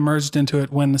emerged into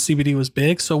it when the CBD was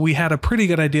big. So we had a pretty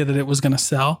good idea that it was going to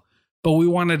sell, but we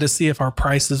wanted to see if our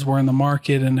prices were in the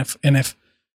market and if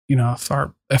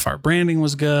our branding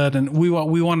was good. And we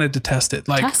wanted to test it.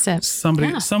 Like,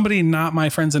 somebody not my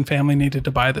friends and family needed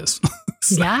to buy this.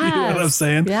 You know what I'm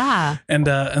saying? Yeah. And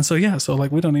so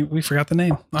like, we forgot the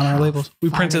name on our labels. We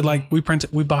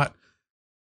bought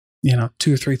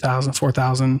 2,000, 3,000,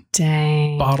 4,000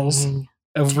 bottles.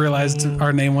 I've realized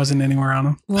our name wasn't anywhere on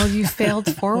them. Well, you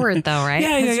failed forward though, right?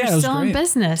 Yeah. You're still in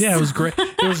business. Yeah, it was great.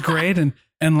 It was great. And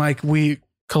like, we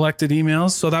collected emails.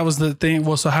 So that was the thing.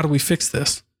 Well, so how do we fix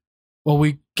this? Well,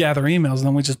 we gather emails and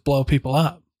then we just blow people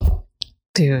up.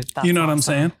 Dude, that's you know what I'm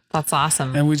saying? That's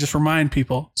awesome. And we just remind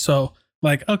people. So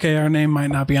like, okay, our name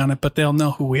might not be on it, but they'll know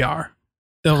who we are.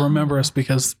 They'll remember us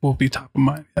because we'll be top of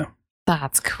mind. Yeah.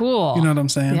 That's cool. You know what I'm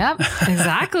saying? Yep,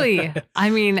 exactly. I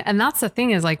mean, and that's the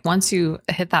thing is like, once you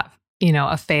hit that,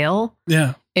 a fail,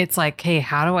 it's like, hey,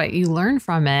 how do you learn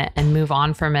from it and move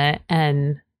on from it?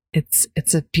 And it's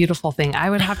a beautiful thing. I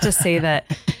would have to say that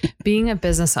being a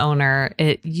business owner,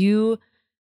 you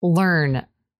learn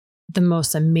the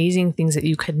most amazing things that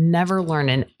you could never learn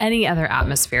in any other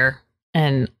atmosphere.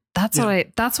 And that's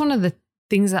that's one of the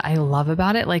things that I love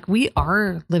about it. Like, we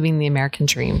are living the American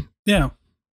dream. Yeah.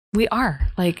 We are.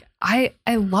 Like, I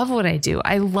love what I do.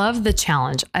 I love the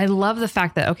challenge. I love the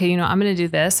fact that, okay, I'm going to do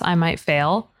this. I might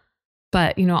fail,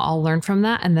 but I'll learn from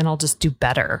that and then I'll just do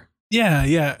better. Yeah.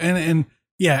 Yeah.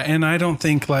 And I don't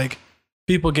think like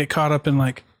people get caught up in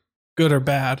like good or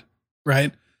bad,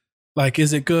 right? Like,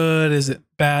 is it good? Is it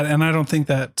bad? And I don't think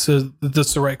that's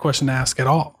the right question to ask at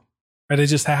all. Right? It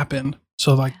just happened.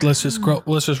 So like, let's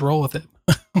just roll with it.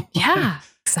 Yeah,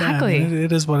 exactly. Yeah,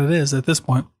 it is what it is at this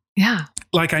point. Yeah.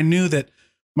 Like I knew that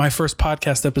my first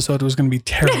podcast episode was going to be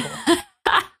terrible.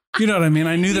 You know what I mean?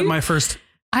 I knew that my first...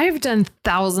 I've done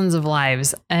thousands of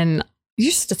lives and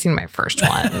you should have seen my first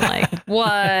one. Like,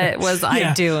 what was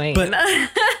I doing? But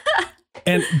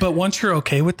once you're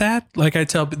okay with that, like I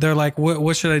tell, they're like,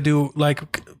 what should I do? Like,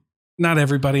 not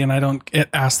everybody, and I don't get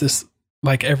asked this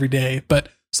like every day, but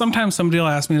sometimes somebody will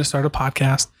ask me to start a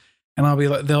podcast and I'll be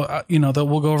like,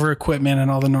 we'll go over equipment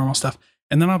and all the normal stuff.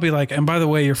 And then I'll be like, and by the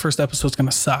way, your first episode's going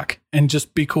to suck and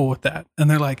just be cool with that. And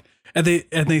they're like, and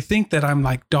they think that I'm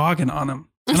like dogging on them.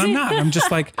 And I'm not. I'm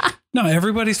just like, no,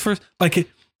 everybody's first, like,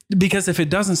 because if it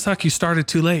doesn't suck, you started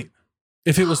too late.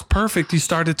 If it was perfect, you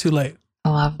started too late.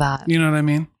 I love that. You know what I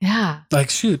mean? Yeah. Like,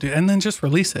 shoot, dude. And then just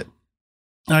release it.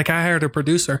 Like I hired a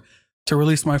producer to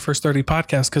release my first 30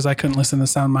 podcasts because I couldn't listen to the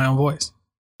sound of my own voice.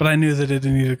 But I knew that it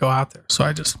didn't need to go out there. So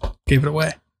I just gave it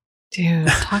away. Dude,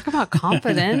 talk about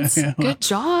confidence. Yeah, well, good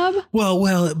job.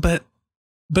 Well, but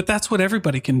that's what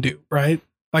everybody can do, right?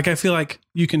 Like, I feel like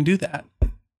you can do that.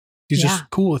 You're just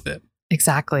cool with it.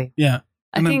 Exactly. Yeah.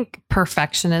 I think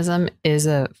perfectionism is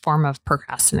a form of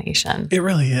procrastination. It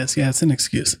really is. Yeah. It's an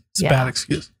excuse. It's a bad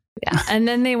excuse. Yeah. And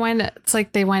then they wind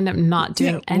up not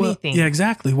doing anything. Yeah,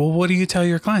 exactly. Well, what do you tell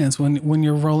your clients when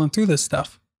you're rolling through this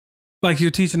stuff? Like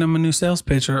you're teaching them a new sales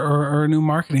pitch or a new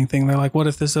marketing thing. They're like, what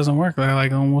if this doesn't work? They're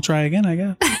like, oh, we'll try again, I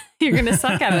guess. You're going to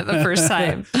suck at it the first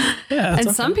time. Yeah.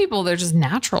 And some people, they're just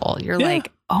natural. You're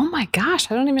like, oh my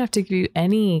gosh, I don't even have to give you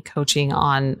any coaching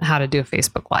on how to do a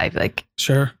Facebook Live. Like,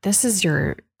 sure. This is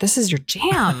your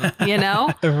jam, you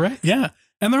know? Right. Yeah.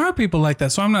 And there are people like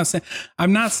that. So I'm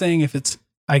not saying if it's,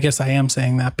 I guess I am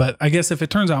saying that, but I guess if it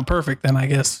turns out perfect, then I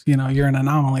guess, you're an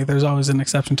anomaly. There's always an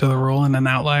exception to the rule and an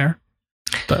outlier.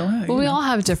 But, we all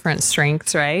have different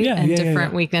strengths, right? Yeah, and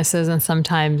different weaknesses. And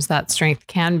sometimes that strength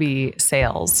can be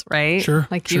sales, right? Sure.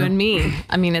 Like you and me.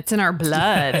 I mean, it's in our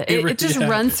blood. It just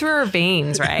runs through our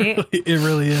veins, right? It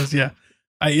really is. Yeah.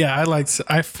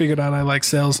 I figured out I like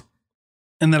sales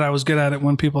and that I was good at it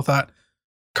when people thought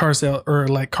car sales or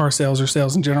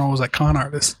sales in general was like con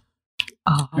artists.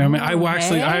 Oh, I mean, I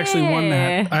actually won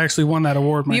that. I actually won that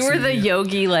award. You were the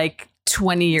yogi like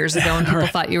 20 years ago when people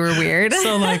thought you were weird.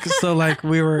 So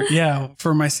we were,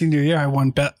 for my senior year, I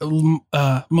won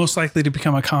most likely to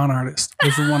become a con artist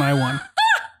was the one I won.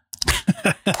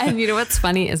 And you know what's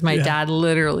funny is my dad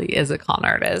literally is a con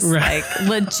artist, like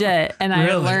legit. And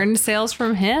I learned sales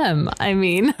from him.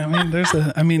 Playing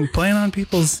on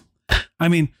people's,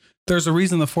 there's a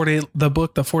reason the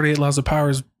book, The 48 Laws of Power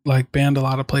is like banned a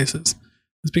lot of places.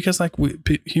 It's because like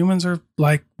humans are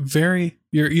like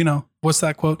what's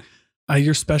that quote?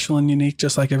 You're special and unique,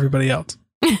 just like everybody else.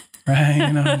 Right?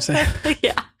 You know what I'm saying?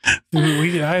 Yeah.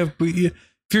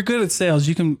 If you're good at sales,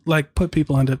 you can like put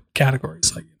people into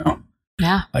categories, like,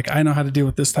 yeah. Like I know how to deal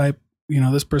with this type,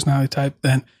 this personality type.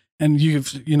 And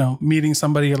you've, meeting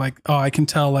somebody, you're like, oh, I can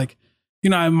tell, like,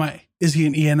 is he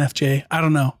an ENFJ? I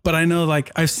don't know, but I know like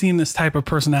I've seen this type of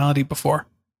personality before.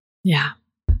 Yeah.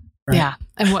 Right. Yeah.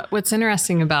 And what's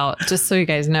interesting about, just so you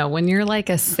guys know, when you're like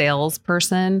a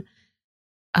salesperson,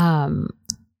 certain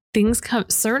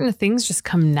things just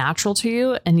come natural to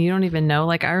you and you don't even know.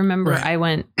 Like I remember I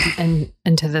went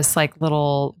into this like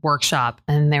little workshop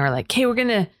and they were like, hey, we're going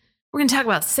to talk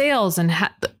about sales and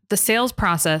the sales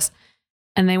process.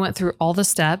 And they went through all the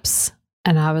steps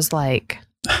and I was like,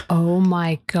 oh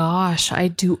my gosh, I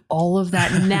do all of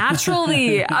that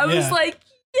naturally. I was like,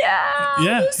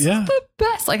 this is the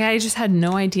best. Like I just had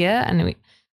no idea. And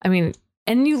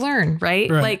and you learn, right?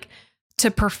 Like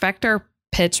to perfect our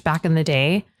pitch back in the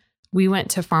day, we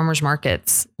went to farmers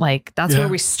markets. Like that's where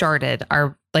we started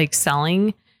our like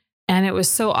selling. And it was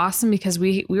so awesome because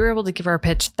we were able to give our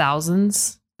pitch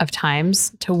thousands of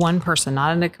times to one person,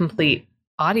 not in a complete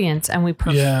audience. And we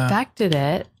perfected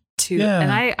it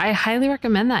and I highly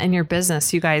recommend that in your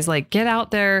business. You guys like get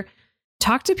out there,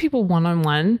 talk to people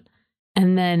one-on-one.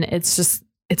 And then it's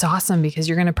awesome because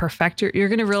you're going to perfect you're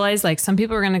going to realize like some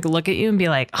people are going to look at you and be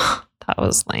like, oh, that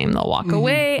was lame. They'll walk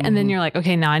away. And then you're like,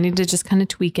 okay, now I need to just kind of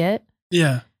tweak it.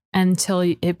 Yeah. Until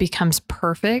it becomes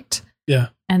perfect. Yeah.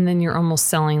 And then you're almost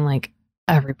selling like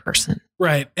every person.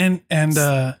 Right. And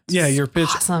your pitch.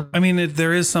 Awesome.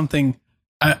 There is something,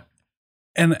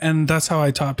 and that's how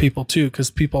I taught people too.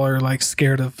 'Cause people are like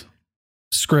scared of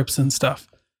scripts and stuff.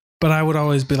 But I would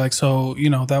always be like, so,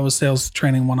 that was sales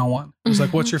training 101. It was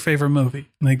like, what's your favorite movie?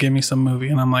 And they give me some movie.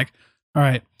 And I'm like, all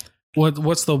right,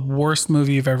 what's the worst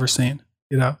movie you've ever seen?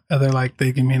 And they're like,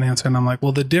 they give me an answer. And I'm like,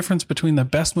 well, the difference between the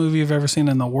best movie you've ever seen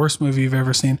and the worst movie you've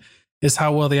ever seen is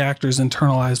how well the actors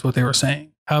internalized what they were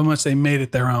saying, how much they made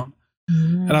it their own.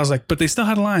 And I was like, but they still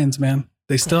had lines, man.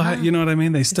 They still had, you know what I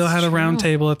mean? They still had a round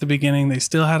table at the beginning. They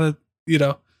still had a,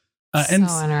 and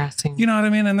interesting. You know what I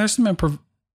mean? And there's some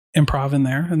improv in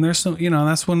there, and there's some,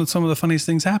 that's when some of the funniest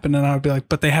things happen. And I would be like,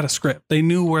 but they had a script. They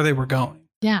knew where they were going.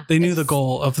 Yeah. They knew the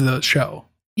goal of the show.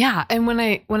 Yeah. And when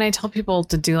I tell people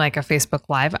to do like a Facebook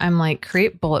Live, I'm like,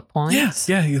 create bullet points.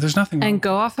 Yeah. There's nothing wrong. And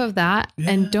go off of that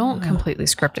and don't completely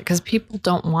script it, because people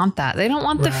don't want that. They don't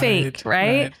want the fake,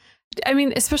 right? I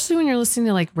mean, especially when you're listening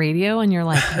to like radio and you're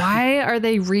like, why are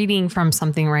they reading from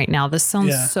something right now? This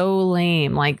sounds so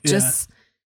lame. Like just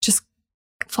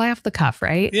fly off the cuff,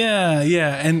 right? Yeah.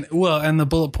 And the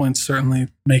bullet points certainly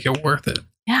make it worth it.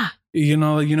 Yeah. You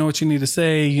know what you need to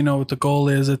say, you know what the goal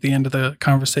is at the end of the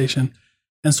conversation.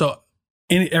 And so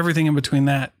everything in between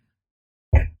that,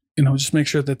 just make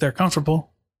sure that they're comfortable.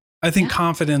 I think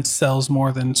confidence sells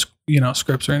more than,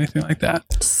 scripts or anything like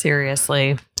that.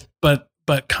 Seriously.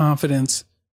 But confidence,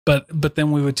 but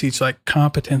then we would teach like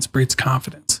competence breeds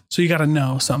confidence. So you got to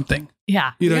know something.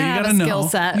 Yeah. You got to know. Skill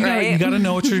set, right? You got to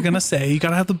know what you're going to say. You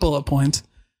got to have the bullet points.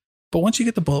 But once you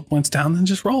get the bullet points down, then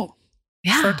just roll.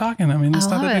 Yeah. Start talking. I mean, it's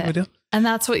not that big of a deal. And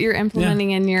that's what you're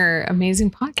implementing in your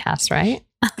amazing podcast, right?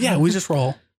 Yeah, we just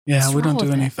roll. Yeah, we don't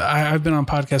do anything. I've been on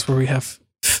podcasts where we have,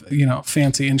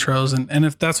 fancy intros, and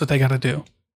if that's what they got to do.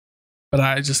 But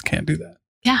I just can't do that.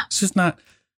 Yeah. It's just not,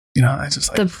 I just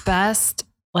like. The best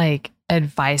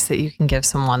advice that you can give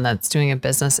someone that's doing a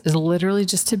business is literally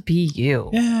just to be you.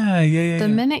 Yeah. The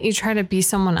minute you try to be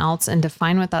someone else and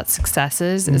define what that success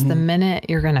is the minute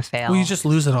you're going to fail. Well, you just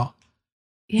lose it all.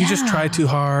 Yeah. You just try too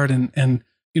hard and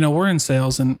we're in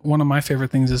sales, and one of my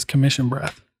favorite things is commission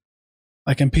breath.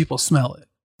 And people smell it.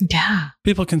 Yeah.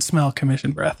 People can smell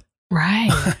commission breath. Right.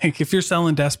 If you're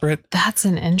selling desperate. That's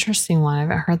an interesting one. I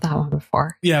haven't heard that one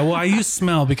before. Yeah. Well, I use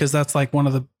smell because that's one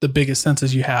of the biggest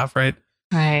senses you have, right?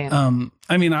 Right.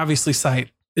 I mean, obviously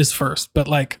sight is first, but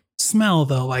smell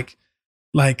though,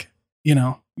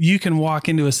 you can walk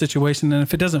into a situation, and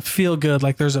if it doesn't feel good,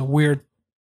 there's a weird,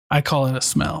 I call it a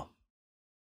smell.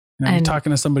 You're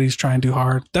talking to somebody who's trying too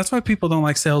hard. That's why people don't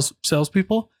like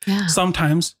salespeople. Yeah.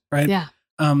 Sometimes, right? Yeah.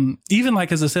 Even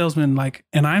as a salesman,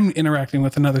 and I'm interacting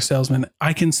with another salesman,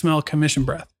 I can smell commission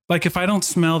breath. If I don't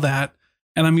smell that,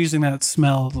 and I'm using that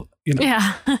smell,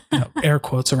 air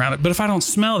quotes around it. But if I don't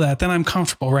smell that, then I'm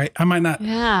comfortable, right? I might not,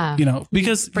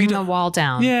 because bring the wall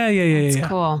down. Yeah. That's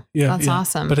cool. Yeah. That's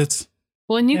awesome. But it's,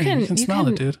 and you can smell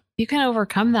it, dude. You can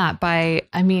overcome that by,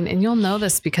 and you'll know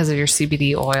this because of your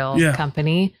CBD oil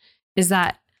company, is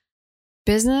that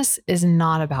business is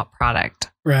not about product.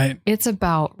 Right. It's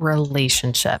about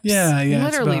relationships. Yeah.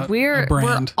 Literally, we're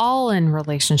all in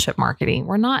relationship marketing.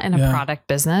 We're not in a product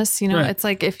business. Right. It's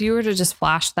like if you were to just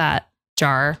flash that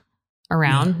jar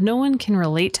around, no one can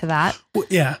relate to that. Well,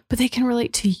 yeah. But they can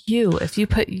relate to you. If you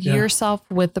put yourself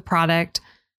with the product,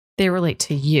 they relate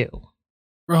to you.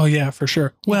 Oh yeah, for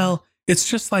sure. Yeah. Well, it's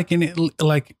just like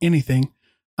anything.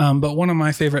 But one of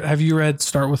my favorite, have you read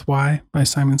Start With Why by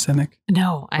Simon Sinek?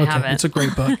 No, I haven't. It's a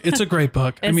great book. It's a great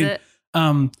book. It?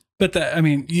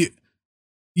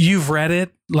 You've read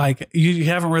it, you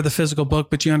haven't read the physical book,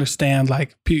 but you understand,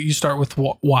 you start with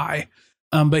why.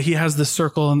 But he has this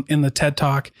circle in the TED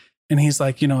Talk, and he's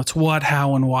like, it's what,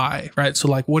 how, and why, right? So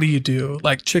what do you do?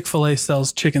 Chick-fil-A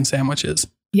sells chicken sandwiches.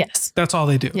 Yes. That's all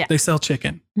they do. Yeah. They sell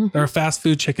chicken. Mm-hmm. They're a fast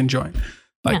food chicken joint,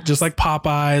 just like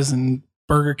Popeyes and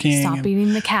Burger King. Stop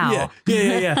eating the cow.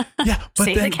 Yeah. But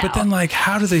then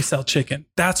how do they sell chicken?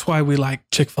 That's why we like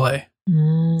Chick-fil-A.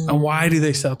 And why do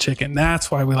they sell chicken?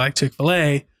 That's why we like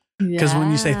Chick-fil-A. Because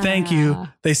when you say thank you,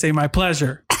 they say my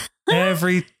pleasure.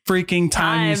 Every freaking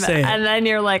time you say it. And then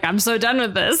you're like, I'm so done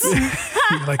with this.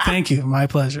 You're like, thank you, my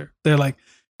pleasure. They're like,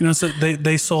 so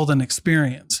they sold an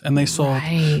experience, and they sold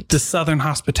the Southern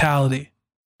hospitality.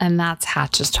 And that's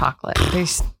Hatch's chocolate.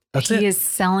 He is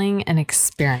selling an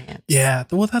experience. Yeah.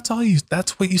 Well, that's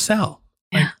what you sell.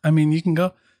 Yeah. You can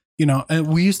go,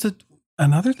 and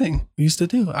another thing we used to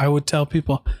do, I would tell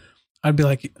people, I'd be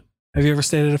like, have you ever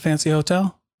stayed at a fancy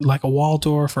hotel? Like a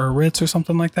Waldorf or a Ritz or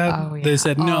something like that? Oh, yeah. They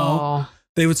said no. Oh.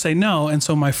 They would say no. And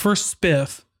so my first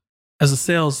spiff as a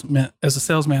sales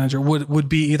manager would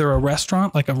be either a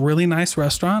restaurant, like a really nice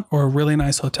restaurant, or a really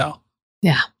nice hotel.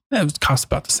 Yeah. It would cost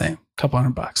about the same, a couple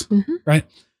 $100, mm-hmm. right?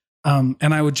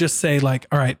 And I would just say all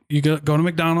right, you go to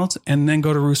McDonald's and then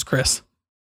go to Ruth's Chris.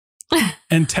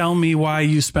 and tell me why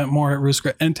you spent more at Ruth's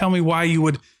Chris, and tell me why you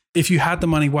would, if you had the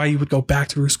money, why you would go back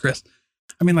to Ruth's Chris.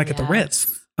 I mean, like at the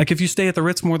Ritz. Like if you stay at the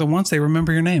Ritz more than once, they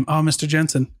remember your name. Oh, Mr.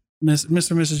 Jensen, Mr.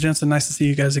 and Mrs. Jensen, nice to see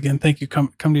you guys again. Thank you.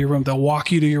 Come to your room. They'll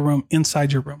walk you to your room,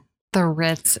 inside your room. The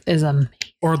Ritz is amazing.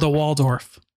 Or the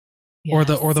Waldorf, or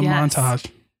the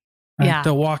Montage. Right? Yeah,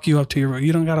 they'll walk you up to your room.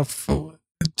 You don't got to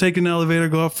take an elevator,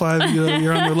 go up 5.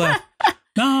 You're on your left.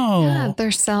 No, yeah, they're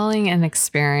selling an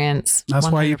experience. That's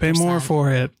 100%. Why you pay more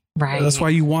for it. Right. That's why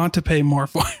you want to pay more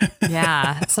for it.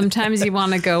 Yeah. Sometimes you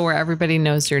want to go where everybody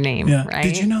knows your name. Yeah. Right.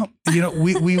 Did you know?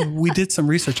 We did some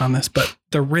research on this, but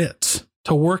the Ritz,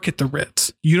 to work at the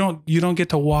Ritz, you don't get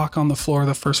to walk on the floor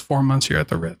the first 4 months you're at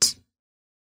the Ritz.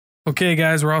 Okay,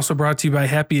 guys, we're also brought to you by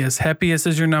Happiest. Happiest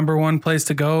is your number one place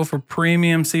to go for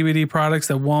premium CBD products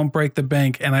that won't break the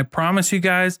bank. And I promise you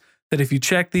guys that if you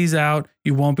check these out,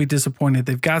 you won't be disappointed.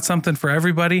 They've got something for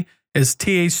everybody. It's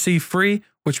THC free,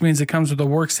 which means it comes with a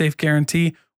work safe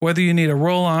guarantee. Whether you need a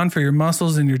roll on for your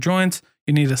muscles and your joints,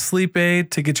 you need a sleep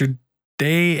aid to get your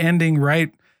day ending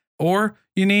right, or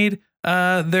you need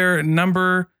their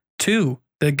number 2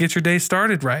 that gets your day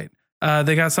started right.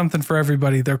 They got something for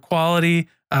everybody. They're quality,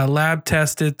 lab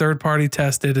tested, third party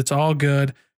tested. It's all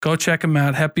good. Go check them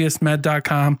out.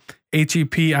 Happiestmed.com,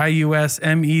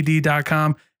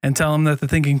 HEPIUSMED.com, and tell them that the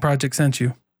Thinking Project sent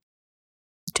you.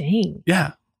 Dang.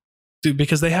 Yeah. Dude,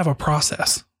 because they have a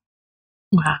process.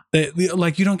 Wow.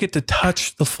 Like you don't get to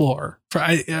touch the floor.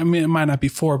 I mean, it might not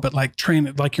be but like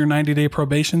train, like your 90-day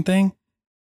probation thing,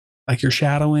 like you're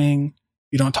shadowing,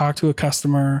 you don't talk to a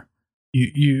customer.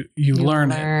 You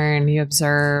learn it. You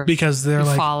observe. Because they're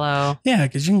like, follow. Yeah,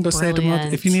 because you can go stay at the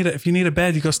motel. If you need a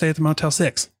bed, you go stay at the Motel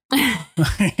 6.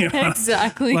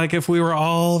 Exactly. Like if we were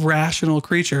all rational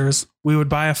creatures, we would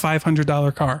buy a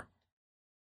 $500 car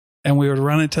and we would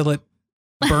run it till it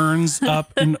burns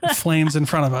up in flames in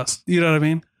front of us. You know what I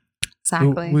mean?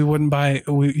 Exactly. We wouldn't buy,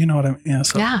 you know what I mean? Yeah,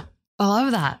 yeah. I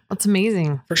love that. That's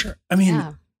amazing. For sure. I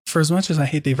mean, for as much as I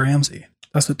hate Dave Ramsey,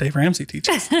 that's what Dave Ramsey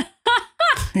teaches.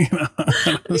 I think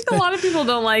a lot of people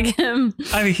don't like him.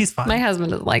 I mean, he's fine. My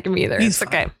husband doesn't like him either. It's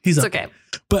okay. It's okay.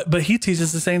 But he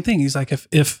teaches the same thing. He's like,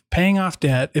 if paying off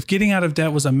debt, if getting out of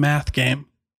debt was a math game,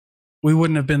 we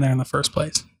wouldn't have been there in the first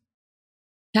place.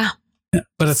 Yeah.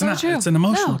 But it's not. True. It's an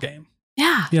emotional game.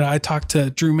 Yeah. I talked to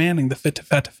Drew Manning, the Fit to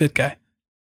Fat to Fit guy.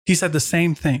 He said the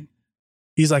same thing.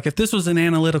 He's like, if this was an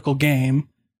analytical game,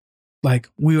 like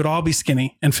we would all be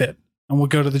skinny and fit and we'll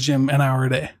go to the gym an hour a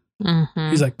day. Mm-hmm.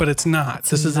 He's like, but it's not.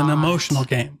 This is an emotional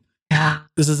game. Yeah.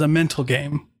 This is a mental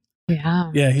game.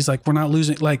 Yeah. Yeah. He's like, we're not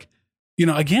losing. Like,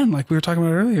 again, like we were talking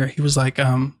about earlier, he was like,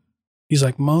 he's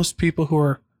like, most people who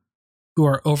are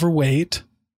overweight,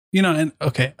 and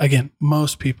okay, again,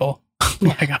 most people,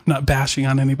 like I'm not bashing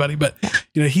on anybody, but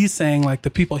he's saying like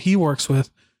the people he works with,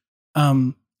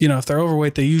 if they're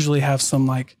overweight, they usually have some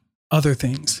like other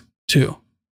things too.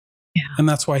 Yeah. And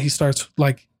that's why he starts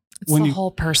like, it's when the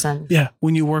whole person. Yeah.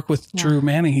 When you work with Drew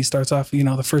Manning, he starts off,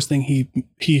 the first thing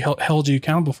he held you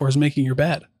accountable for is making your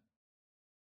bed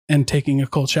and taking a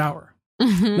cold shower.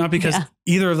 Not because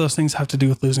either of those things have to do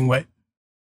with losing weight.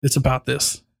 It's about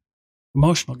this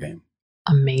emotional game.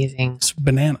 Amazing. It's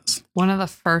bananas. One of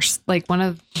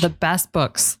the best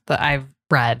books that I've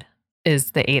read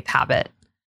is The 8th Habit.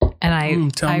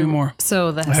 And tell me more.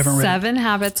 So the 7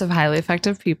 Habits of Highly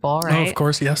Effective People, right? Oh, of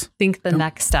course, yes. Think the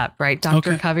next step, right?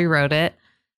 Dr. Covey wrote it.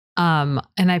 And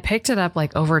I picked it up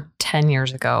like over 10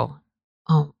 years ago.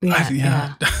 Oh,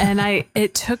 yeah. And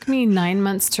it took me 9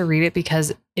 months to read it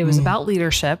because it was about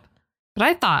leadership. But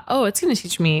I thought, it's going to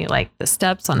teach me like the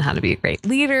steps on how to be a great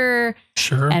leader.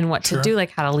 Sure. And what to do,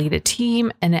 like how to lead a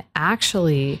team. And it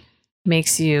actually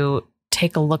makes you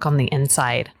take a look on the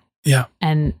inside. Yeah.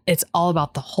 And it's all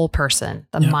about the whole person,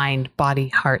 the mind, body,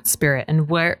 heart, spirit. And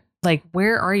where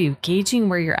are you gauging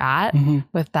where you're at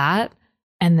with that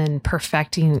and then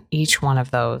perfecting each one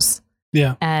of those.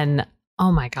 Yeah. And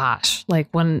oh my gosh, like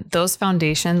when those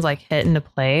foundations like hit into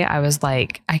play, I was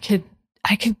like, I could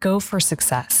go for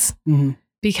success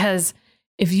because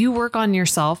if you work on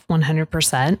yourself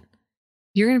 100%,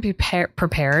 you're going to be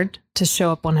prepared to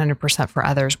show up 100% for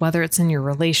others, whether it's in your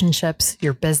relationships,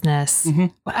 your business,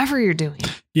 whatever you're doing.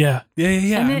 Yeah.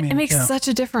 And it makes such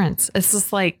a difference. It's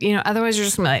just like, otherwise you're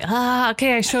just gonna be like,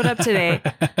 okay, I showed up today.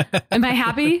 Am I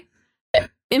happy?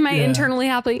 Am I internally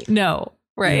happy? No.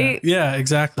 Right. Yeah,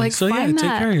 exactly. Like, so take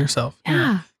care of yourself.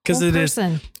 Yeah. Because it is.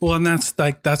 Well, and that's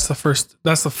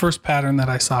the first pattern that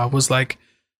I saw was like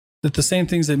that the same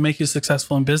things that make you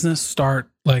successful in business start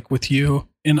like with you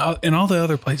in all the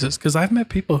other places. Because I've met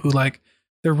people who like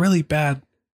they're really bad,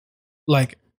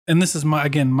 like, and this is my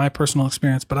personal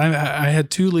experience. But I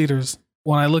had 2 leaders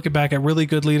when I look back at really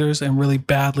good leaders and really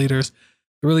bad leaders,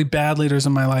 the really bad leaders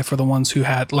in my life were the ones who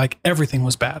had like everything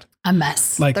was bad. A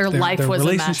mess. Like their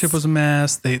relationship was a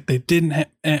mess. They didn't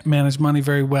manage money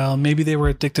very well. Maybe they were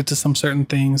addicted to some certain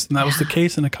things. And that was the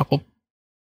case in a couple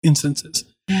instances.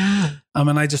 Yeah.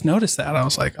 And I just noticed that. I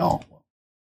was like, oh,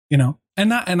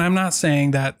 and I'm not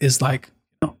saying that is like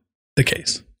the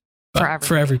case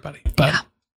for everybody. But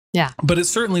yeah. But it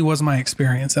certainly was my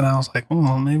experience. And I was like,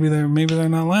 oh, maybe they're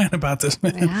not lying about this,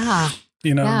 man. Yeah.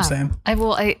 You know what I'm saying?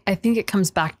 I think it comes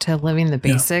back to living the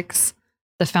basics,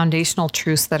 the foundational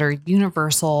truths that are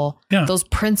universal, those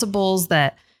principles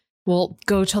that will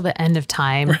go till the end of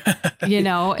time.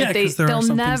 They'll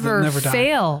never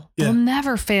fail. Yeah. They'll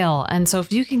never fail. And so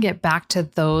if you can get back to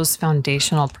those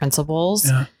foundational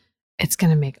principles, it's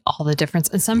going to make all the difference.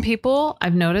 And some people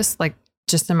I've noticed, like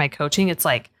just in my coaching, it's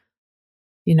like,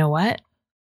 you know what?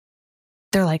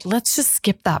 They're like, let's just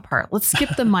skip that part. Let's skip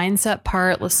the mindset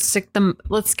part. Let's skip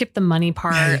the money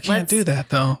part. Yeah, you can't do that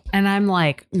though. And I'm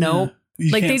like, nope.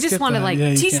 Like they just want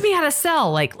to teach me how to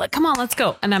sell. Like, come on, let's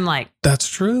go. And I'm like, that's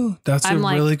true. That's a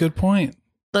really good point.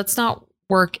 Let's not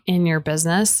work in your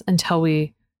business until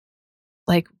we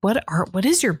what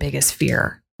is your biggest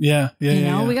fear? Yeah.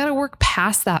 We got to work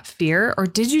past that fear. Or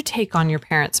did you take on your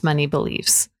parents' money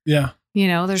beliefs? Yeah.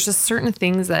 There's just certain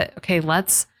things that, okay,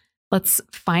 let's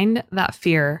find that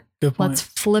fear. Good point. Let's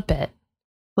flip it.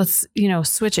 Let's,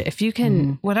 switch it. If you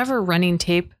can, whatever running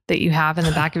tape that you have in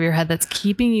the back of your head that's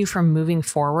keeping you from moving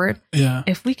forward. Yeah.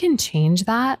 If we can change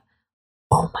that,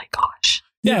 oh my gosh.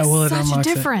 Yeah. Well, it unlocks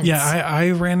a difference. It. Yeah. I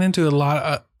ran into a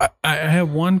lot. I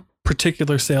have one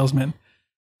particular salesman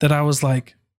that I was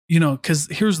like, cause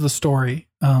here's the story.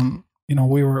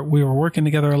 We were working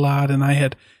together a lot, and I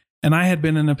had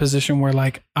been in a position where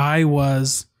like I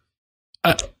was,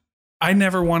 I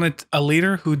never wanted a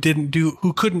leader who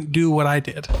couldn't do what I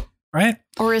did. Right.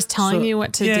 Or is telling you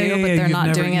what to do, but they're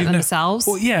not doing it themselves.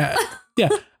 Well, yeah. Yeah.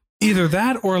 Either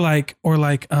that or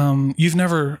you've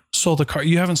never sold a car.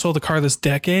 You haven't sold a car this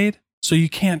decade. So you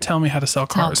can't tell me how to sell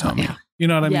cars, homie. You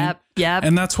know what I mean? Yep.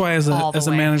 And that's why as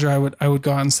a manager, I would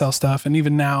go out and sell stuff. And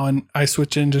even now, and I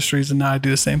switch industries and now I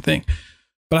do the same thing.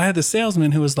 But I had the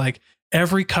salesman who was like,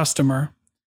 every customer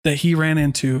that he ran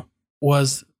into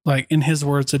was like, in his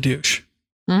words, a douche.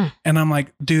 And I'm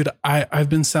like, dude, I've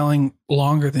been selling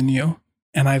longer than you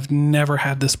and I've never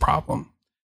had this problem.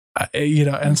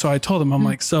 And so I told him, I'm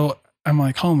like,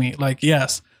 homie, like,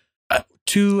 yes,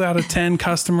 2 out of 10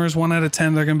 customers, 1 out of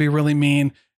 10, they're going to be really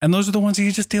mean. And those are the ones that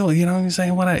you just deal with, you say,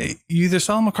 you either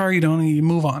sell them a car, you don't, and you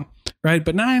move on. Right.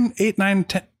 But 9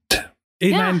 out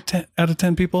of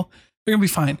 10 people, they're going to be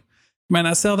fine. You might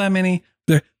not sell that many,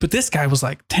 but this guy was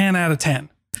like 10 out of 10.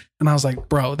 And I was like,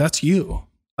 bro, that's you.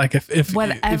 Like if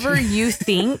whatever you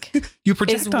think you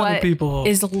project on people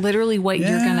is literally what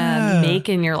you're gonna make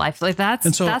in your life. Like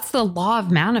that's the law of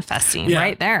manifesting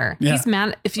right there. Yeah.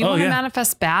 If you want to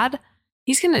manifest bad,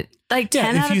 he's gonna 10 out of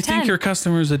 10. If you think your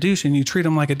customer is a douche and you treat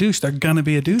them like a douche, they're gonna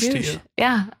be a douche to you.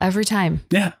 Yeah, every time.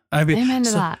 Yeah, amen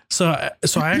to that. So I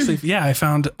actually I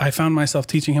found myself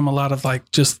teaching him a lot of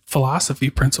like just philosophy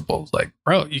principles. Like,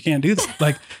 bro, you can't do that.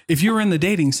 Like if you were in the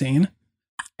dating scene,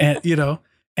 and if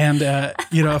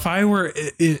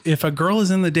a girl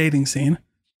is in the dating scene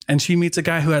and she meets a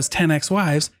guy who has 10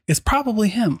 ex-wives, it's probably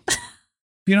him.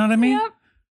 You know what I mean?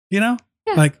 Yep.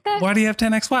 Yeah, why do you have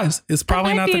 10 ex-wives? It's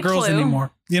probably not the girls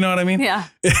anymore. You know what I mean? Yeah.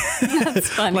 That's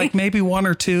funny. Like maybe 1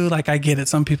 or 2, like I get it.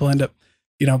 Some people end up,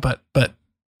 but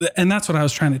and that's what I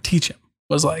was trying to teach him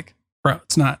was like, bro,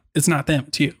 it's not them,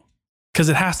 it's you. Cause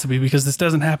it has to be, because this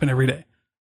doesn't happen every day.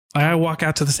 I walk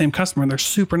out to the same customer and they're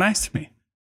super nice to me.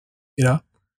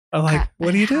 I'm like,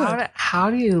 what do you do?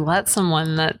 How do you let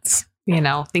someone that's,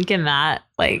 thinking that,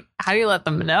 like, how do you let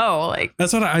them know? Like,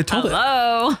 that's what I told him.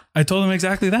 Hello. I told him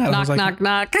exactly that. Knock, I was like,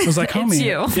 knock. I was like, homie. It's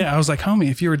you. Yeah. I was like,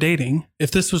 homie, if you were dating, if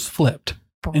this was flipped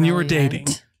and you were dating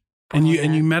and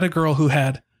you met a girl who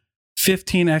had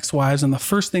 15 ex-wives and the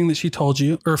first thing that she told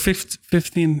you, or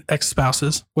 15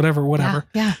 ex-spouses, whatever,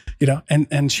 yeah.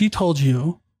 And she told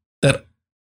you that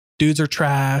dudes are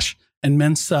trash and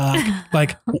men suck.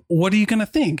 Like, what are you going to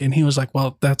think? And he was like,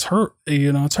 well, that's her.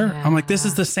 It's her. Yeah. I'm like, this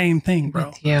is the same thing, bro.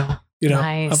 With you.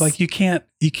 Nice. I'm like, you can't,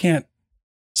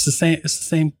 it's the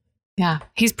same. Yeah.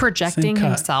 He's projecting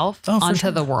himself onto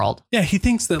the world. Yeah. He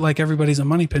thinks that like everybody's a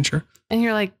money pincher. And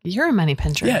you're like, you're a money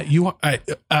pincher. Yeah. You are.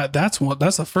 That's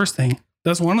the first thing.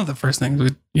 That's one of the first things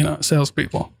with,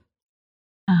 salespeople.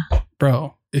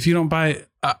 Bro, if you don't buy,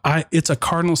 it's a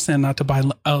cardinal sin not to buy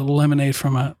a lemonade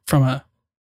from a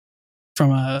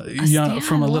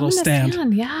little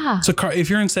stand. Yeah. So if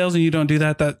you're in sales and you don't do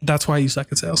that's why you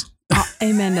suck at sales. Oh,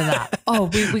 amen to that. Oh,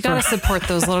 we got to support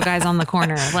those little guys on the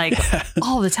corner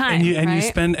all the time. And you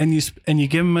spend and you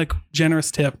give them a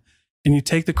generous tip, and you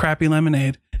take the crappy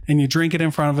lemonade and you drink it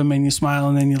in front of them and you smile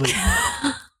and then you leave.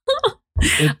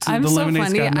 I'm so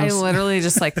funny. I literally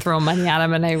just throw money at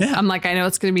them, and I'm like, I know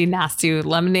it's going to be nasty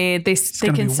lemonade. They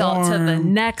can sell it to the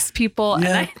next people,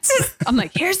 and I'm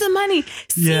like, here's the money.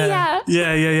 See ya.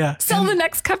 Yeah. Sell the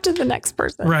next cup to the next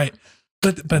person. Right.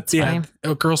 But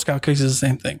Girl Scout cookies is the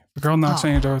same thing. If a girl knocks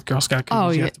on your door with Girl Scout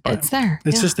cookies, you have to buy it's them. there.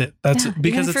 It's just it. That's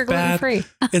because it's bad.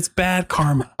 It's bad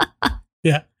karma.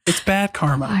 Yeah. It's bad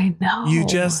karma. I know. You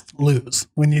just lose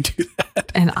when you do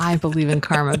that. And I believe in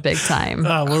karma big time.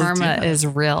 Karma is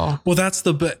real. Well, that's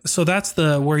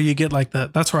where you get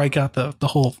that's where I got the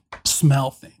whole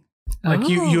smell thing.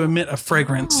 You emit a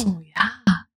fragrance. Oh, yeah.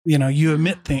 You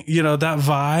emit things, that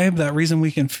vibe, that reason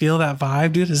we can feel that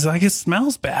vibe, dude, is it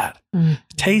smells bad. Mm-hmm.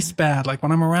 It tastes bad. Like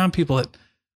when I'm around people,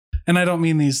 and I don't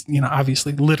mean these,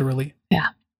 obviously, literally. Yeah.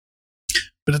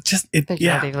 But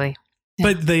figuratively.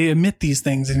 But they emit these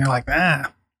things and you're like, I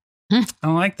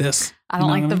don't like this. I don't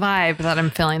like the vibe that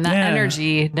I'm feeling, that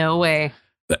energy. No way.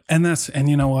 And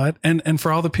you know what? And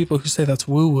for all the people who say that's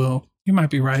woo woo, you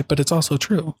might be right, but it's also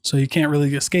true. So you can't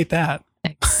really escape that.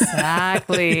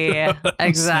 Exactly.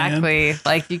 Exactly.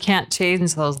 You can't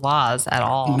change those laws at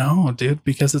all. No, dude,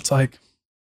 because it's what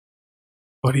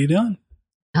are you doing?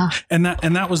 Oh. And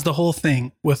that was the whole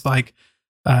thing with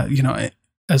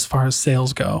as far as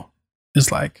sales go,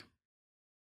 is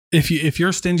if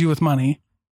you're stingy with money,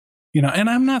 and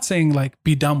I'm not saying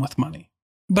be done with money,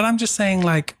 but I'm just saying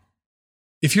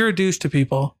if you're a douche to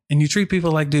people and you treat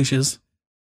people like douches,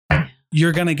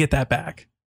 you're going to get that back.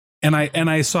 And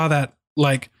I saw that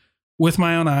with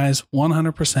my own eyes,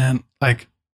 100%,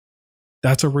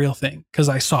 that's a real thing. 'Cause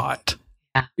I saw it.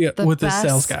 Yeah. With this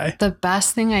sales guy. The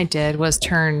best thing I did was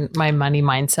turn my money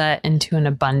mindset into an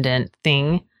abundant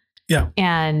thing. Yeah.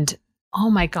 And oh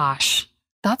my gosh,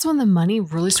 that's when the money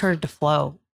really started to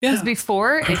flow. Yeah. Because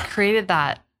before it created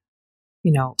that,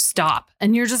 stop.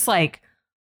 And you're just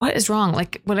what is wrong?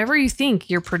 Whatever you think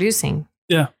you're producing.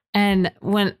 Yeah. And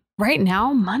right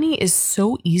now, money is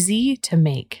so easy to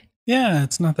make. Yeah.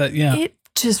 It's not that. Yeah. It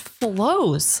just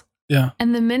flows. Yeah.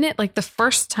 And the minute, the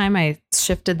first time I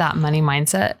shifted that money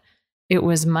mindset, it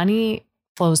was money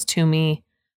flows to me,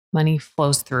 money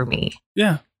flows through me.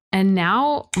 Yeah. And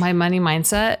now my money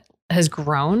mindset has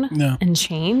grown and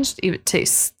changed to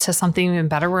something even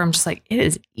better, where I'm just it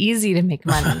is easy to make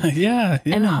money. Yeah.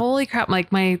 And holy crap,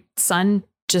 my son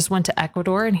just went to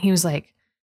Ecuador, and he was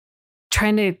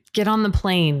trying to get on the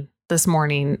plane this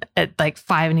morning at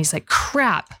 5, and he's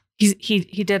crap.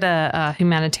 He did a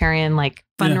humanitarian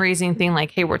fundraising thing,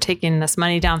 hey, we're taking this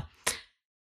money down.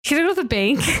 He had to go to the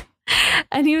bank,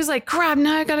 and he was crap,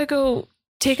 now I gotta go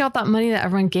take out that money that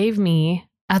everyone gave me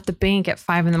at the bank at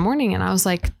 5 a.m. And I was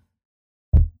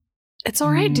it's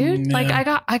all right, dude.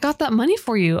 Yeah. I got that money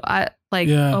for you. I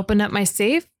opened up my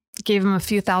safe, gave him a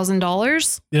few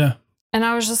 $1,000s. Yeah. And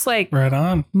I was just right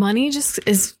on. Money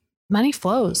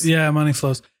flows. Yeah. Money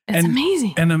flows. It's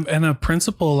amazing. And a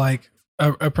principle,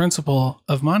 a principle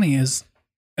of money is,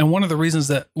 and one of the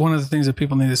things that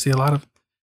people need to see a lot of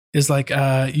is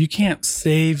you can't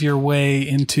save your way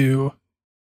into,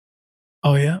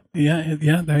 there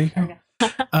you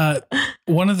go.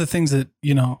 One of the things that,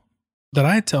 that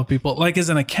I tell people, as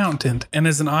an accountant and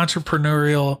as an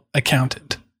entrepreneurial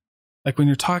accountant, when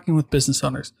you're talking with business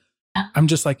owners, I'm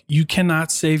just you cannot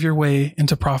save your way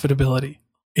into profitability.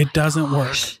 It doesn't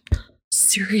work.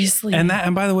 Seriously.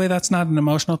 And by the way, that's not an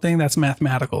emotional thing. That's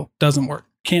mathematical. Doesn't work.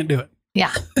 Can't do it.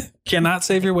 Yeah. Cannot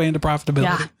save your way into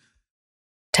profitability. Yeah.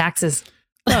 Taxes.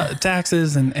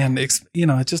 Taxes and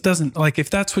it just doesn't, if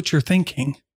that's what you're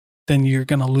thinking, then you're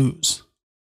going to lose.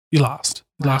 You lost.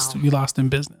 You lost in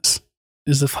business.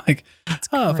 Is if if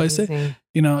I say,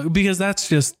 because that's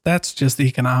just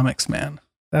economics, man.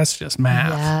 That's just math.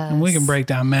 Yes. And we can break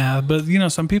down math, but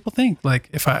some people think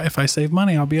if I save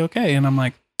money, I'll be okay. And I'm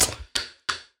no.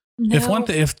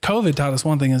 If COVID taught us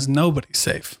one thing, is nobody's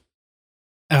safe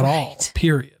at all,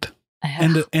 period.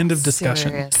 End of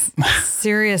discussion.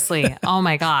 Seriously. Oh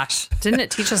my gosh. Didn't it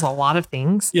teach us a lot of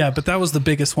things? Yeah. But that was the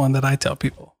biggest one that I tell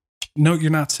people. No, you're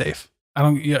not safe.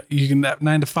 You can have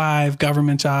 9 to 5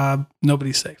 government job.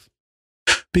 Nobody's safe.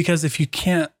 Because if you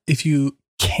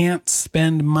can't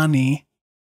spend money,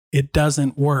 it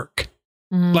doesn't work.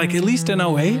 At least in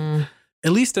 08,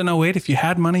 if you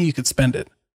had money, you could spend it.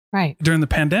 Right. During the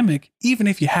pandemic, even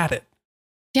if you had it.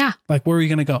 Yeah. Where were you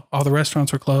going to go? All the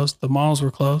restaurants were closed. The malls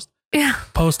were closed. Yeah.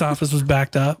 Post office was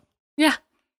backed up. Yeah.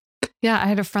 Yeah. I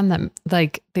had a friend that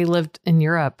like they lived in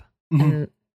Europe and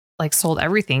like sold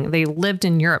everything. They lived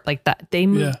in Europe like that. They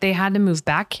moved, they had to move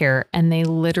back here and they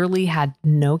literally had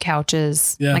no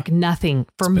couches, like nothing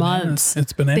for months.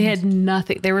 It's bananas. They had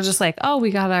nothing. They were just like, oh, we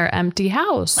got our empty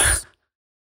house.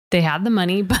 They had the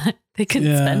money, but they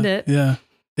couldn't spend it. Yeah.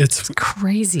 It's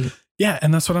crazy. Yeah.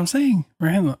 And that's what I'm saying.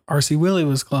 Right. RC Willey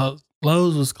was closed.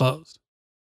 Lowe's was closed.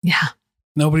 Yeah.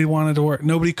 Nobody wanted to work.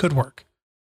 Nobody could work.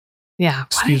 Yeah.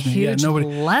 Excuse me. Yeah. Nobody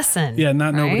lesson. Yeah.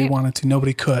 Not right? Nobody wanted to.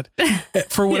 Nobody could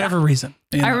for whatever reason.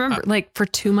 I remember like for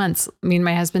 2 months, me and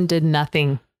my husband did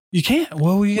nothing. You can't.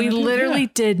 Well, we literally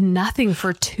did nothing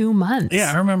for 2 months.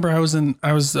 Yeah. I remember I was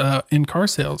in car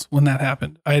sales when that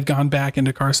happened. I had gone back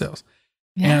into car sales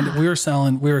and we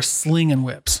were slinging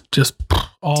whips just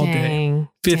all day,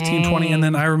 15, 20. And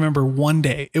then I remember one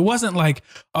day, it wasn't like,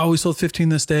 oh, we sold 15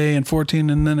 this day and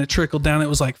 14. And then it trickled down. It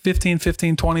was like 15,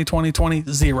 15, 20, 20, 20,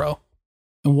 0.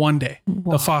 And one day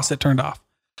the faucet turned off.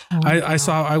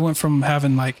 I went from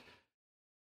having like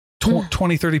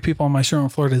 20, 30 people on my showroom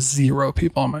floor to 0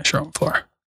 people on my showroom floor.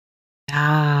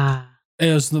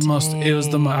 It was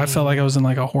I felt like I was in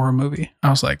like a horror movie.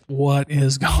 I was like, what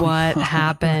is going on? What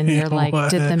happened? You're like,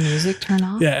 did the music turn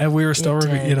off? Yeah. And we were still,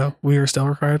 we were still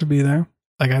required to be there.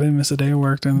 Like I didn't miss a day of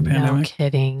work during the pandemic. No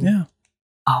kidding. Yeah.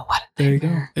 Oh, what a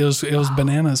nightmare. There you go. It was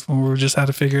bananas when we just had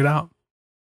to figure it out.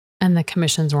 And the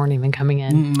commissions weren't even coming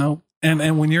in. No.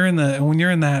 And when you're in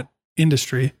that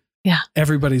industry,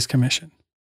 everybody's commission.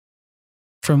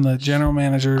 From the general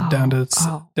manager down to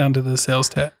the sales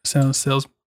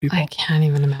people. I can't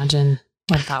even imagine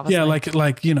what that was. Yeah,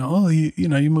 like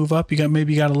you move up, you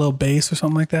got a little base or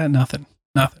something like that. Nothing.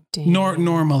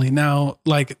 Normally now,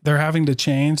 like they're having to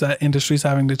change. That industry's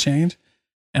having to change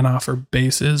and offer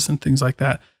bases and things like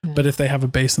that. Yeah. But if they have a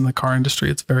base in the car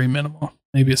industry, it's very minimal.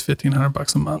 Maybe it's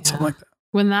 $1,500 a month, something like that.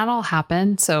 When that all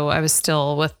happened, so I was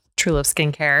still with True Love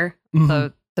Skincare,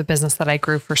 the business that I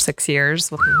grew for 6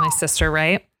 years with my sister,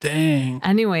 right? Dang.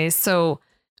 Anyways, so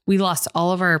we lost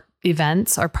all of our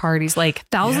events, our parties, like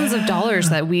thousands of dollars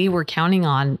that we were counting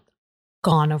on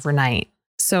gone overnight.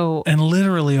 So, and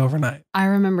literally overnight. I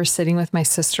remember sitting with my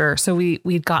sister. So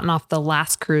we'd gotten off the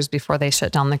last cruise before they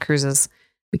shut down the cruises.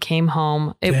 We came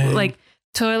home.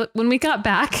 When we got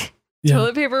back,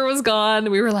 toilet paper was gone.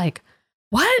 We were like,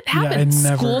 what happened?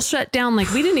 School shut down.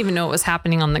 Like we didn't even know what was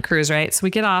happening on the cruise, right? So we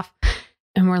get off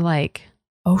and we're like,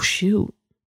 oh shoot.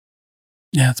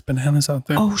 Yeah, it's bananas out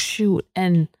there. Oh shoot.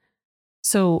 And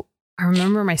so I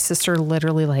remember my sister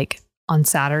literally like on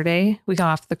Saturday, we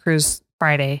got off the cruise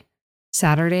Friday.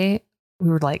 Saturday, we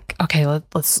were like, okay,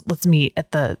 let's meet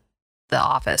at the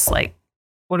office. Like,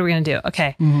 what are we going to do?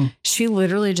 Okay. Mm-hmm. She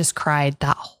literally just cried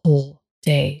that whole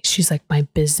day. She's like, my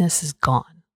business is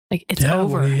gone. Like it's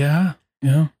over. Yeah.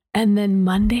 And then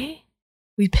Monday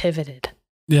we pivoted.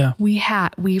 Yeah. We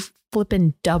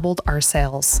flipping doubled our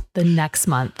sales the next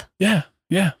month. Yeah.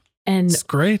 Yeah. And it's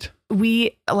great.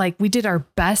 We did our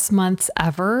best months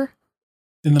ever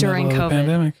during COVID. The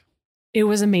pandemic. It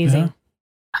was amazing. Yeah.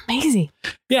 Amazing.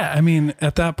 Yeah. I mean,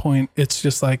 at that point, it's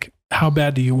just like, how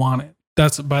bad do you want it?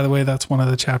 That's one of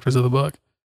the chapters of the book.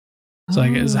 It's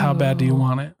like, is how bad do you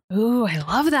want it? Ooh, I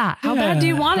love that. How bad do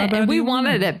you want it? And we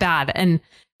wanted it bad. And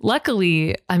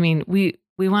luckily, I mean, we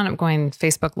wound up going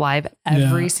Facebook Live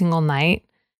every single night.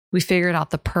 We figured out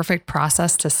the perfect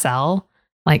process to sell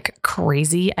like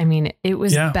crazy. I mean, it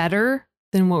was better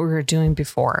than what we were doing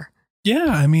before. Yeah.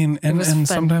 I mean, and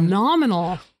sometimes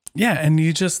phenomenal. Yeah. And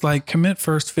you just like commit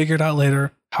first, figure it out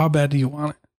later. How bad do you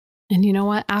want it? And you know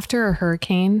what? After a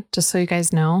hurricane, just so you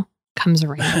guys know, comes a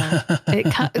rainbow.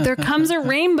 There comes a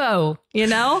rainbow, you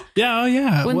know? Yeah. Oh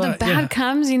yeah. When the bad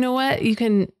comes, you know what? You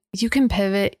can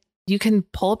pivot. You can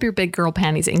pull up your big girl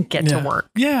panties and get to work.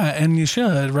 Yeah. And you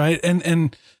should, right?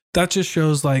 And that just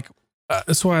shows like,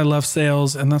 that's why I love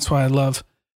sales. And that's why I love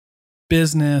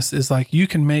business is like, you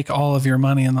can make all of your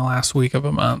money in the last week of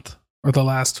a month or the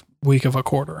last week of a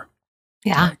quarter.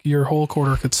 Yeah. Like your whole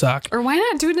quarter could suck. Or why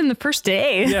not do it in the first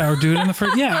day? Yeah. Or do it in the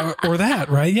first, or that,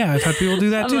 right? Yeah. I've had people do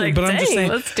that too. Like, but I'm just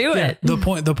saying, let's do it.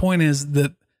 The point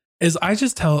is I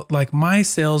just tell like my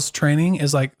sales training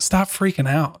is like, stop freaking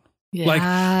out. Yes. Like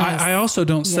I also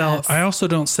don't sell,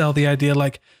 the idea.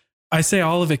 Like I say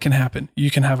all of it can happen.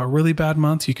 You can have a really bad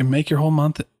month. You can make your whole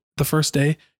month the first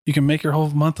day. You can make your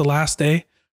whole month the last day.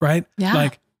 Right. Yeah.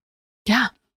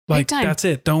 Like that's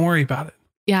it. Don't worry about it.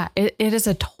 Yeah, it is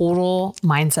a total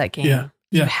mindset game. Yeah.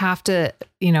 You have to,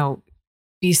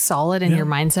 be solid in your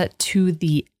mindset to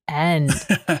the end.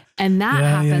 And that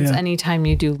happens anytime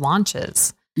you do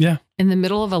launches. Yeah. In the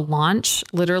middle of a launch,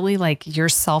 literally like your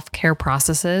self-care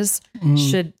processes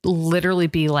should literally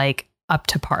be like up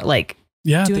to par. Like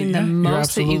doing the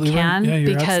most that you can. Right. Yeah,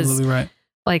 you're absolutely right.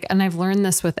 Like, and I've learned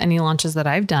this with any launches that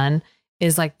I've done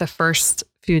is like the first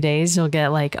few days you'll get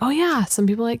like, oh yeah, some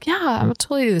people like, yeah, I'll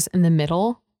totally do this. In the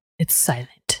middle, it's silent.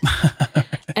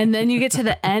 And then you get to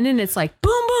the end and it's like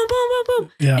boom, boom, boom, boom,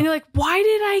 boom. Yeah. And you're like, why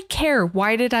did I care?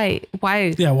 Why?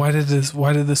 Yeah. Why did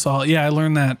this all? Yeah. I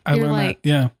learned that.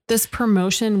 Yeah. This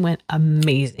promotion went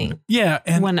amazing. Yeah.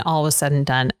 And when all was said and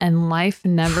done, and life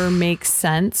never makes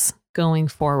sense going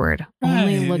forward,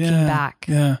 only looking back.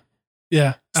 Yeah.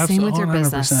 Yeah. Same with your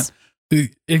 100%. Business.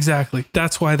 Exactly.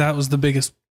 That's why that was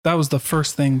the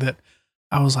first thing that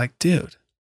I was like, dude,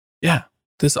 yeah,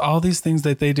 all these things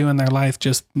that they do in their life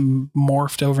just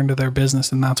morphed over into their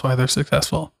business. And that's why they're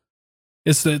successful.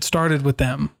 It started with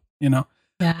them, Yeah.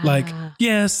 Like,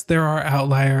 yes, there are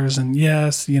outliers, and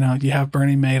yes, you have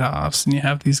Bernie Madoffs and you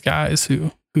have these guys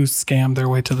who scam their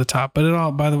way to the top, but it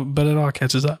all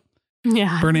catches up.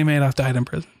 Yeah. Bernie Madoff died in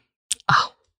prison.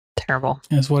 Oh, terrible.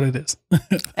 That's what it is.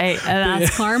 Hey, and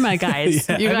that's karma, guys.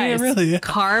 Yeah, you guys, really,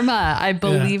 karma. I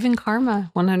believe in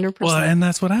karma 100%. Well, and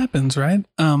that's what happens, right?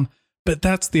 But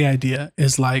that's the idea,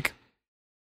 is like,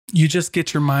 you just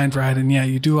get your mind right, and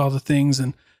you do all the things,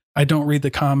 and I don't read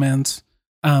the comments.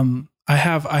 I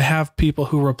have people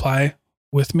who reply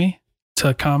with me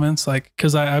to comments, like,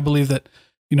 because I believe that,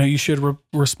 you should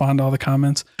respond to all the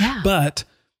comments. Yeah. But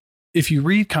if you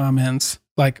read comments,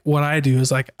 like what I do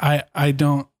is like, I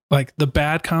don't, like, the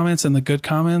bad comments and the good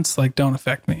comments, like, don't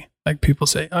affect me. Like, people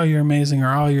say, oh, you're amazing,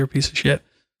 or oh, you're a piece of shit.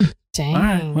 Dang. All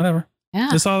right, whatever. Yeah.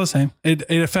 It's all the same. It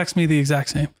affects me the exact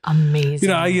same. Amazing.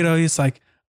 It's like,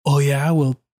 oh yeah,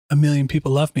 well, 1 million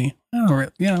people love me. I don't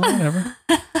really, whatever.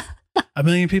 1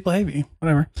 million people hate me,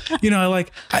 whatever.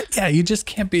 You just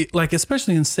can't be like,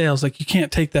 especially in sales, like, you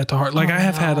can't take that to heart. Like, I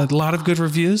have had a lot of good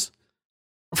reviews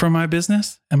from my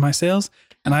business and my sales,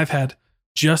 and I've had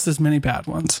just as many bad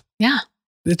ones. Yeah.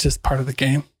 It's just part of the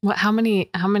game. How many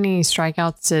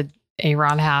strikeouts did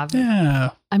A-Rod have? Yeah.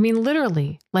 I mean,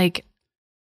 literally, like,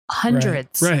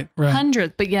 hundreds. Right.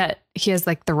 Hundreds, but yet he has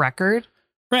like the record.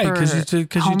 Right,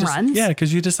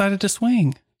 because you decided to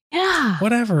swing. Yeah.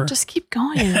 Whatever. Just keep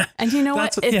going. And you know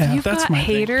what? If you've got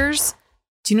haters,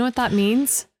 do you know what that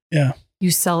means? Yeah. You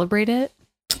celebrate it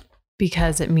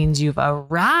because it means you've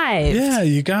arrived. Yeah,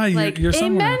 you're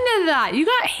somewhere. Amen to that. You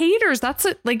got haters. That's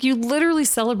it. Like, you literally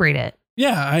celebrate it.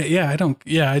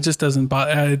 It just doesn't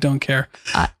bother. I don't care.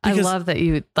 I love that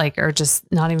you like are just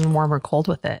not even warm or cold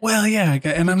with it. Well, yeah,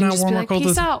 and I'm not warm or cold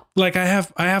with it. Like, I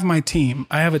have my team.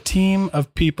 I have a team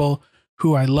of people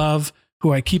who I love,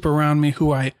 who I keep around me,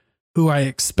 who I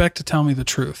expect to tell me the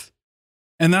truth.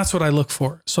 And that's what I look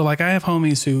for. So, like, I have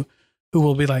homies who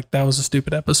will be like, that was a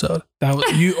stupid episode. That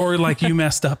was you, or like, you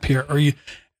messed up here, or you.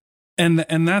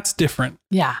 And that's different.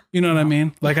 Yeah. You know what I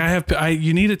mean? Like,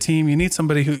 you need a team. You need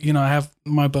somebody who, I have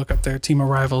my book up there, Team of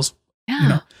Rivals.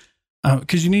 Yeah.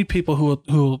 Because you need people who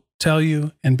will tell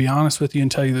you and be honest with you and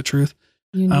tell you the truth.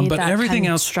 You need but everything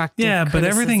else, but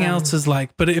everything else is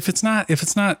like, but if it's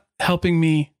not helping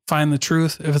me find the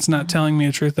truth, if it's not telling me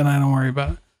the truth, then I don't worry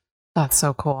about it. That's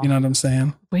so cool. You know what I'm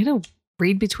saying? Way to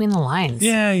read between the lines.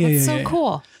 Yeah. That's so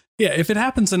cool. Yeah, if it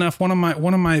happens enough, one of my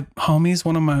homies,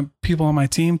 one of my people on my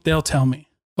team, they'll tell me.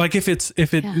 Like, if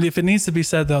it needs to be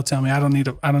said, they'll tell me. I don't need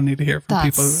to hear from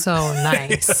people. That's so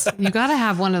nice. You got to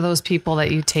have one of those people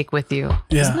that you take with you.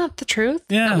 Yeah. Isn't that the truth?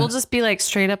 Yeah. That will just be like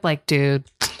straight up like, dude.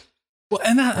 Well,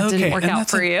 and that didn't work out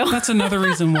for you. That's another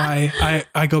reason why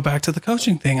I go back to the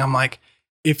coaching thing. I'm like,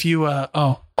 if you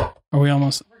are we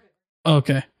almost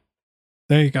okay?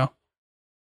 There you go.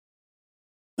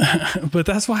 But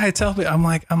that's why I tell people, I'm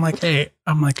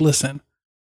like, listen,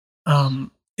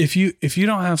 if you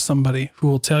don't have somebody who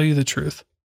will tell you the truth,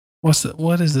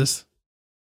 what is this?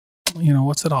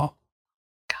 What's it all?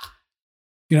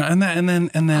 God. And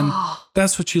then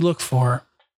that's what you look for.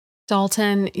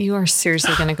 Dalton, you are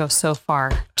seriously going to go so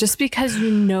far just because you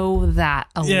know that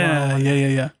alone.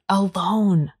 Yeah.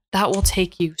 Alone, that will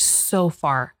take you so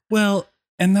far. Well,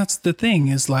 and that's the thing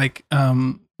is like,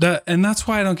 and that's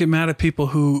why I don't get mad at people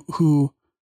who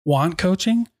want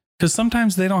coaching, because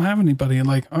sometimes they don't have anybody, and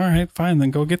like, all right, fine,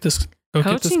 then go get this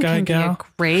guy, gal. Be a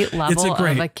great level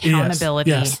of accountability.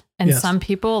 Yes. And some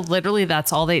people, literally,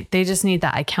 that's all they just need,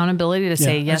 that accountability to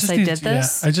say, yes, I did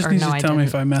this. Yeah. I just need you to tell me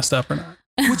if I messed up or not,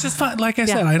 which is fine. Like I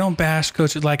said, I don't bash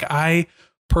coaches. Like, I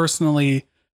personally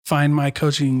find my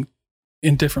coaching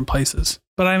in different places,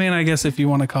 but I mean, I guess if you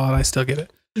want to call it, I still get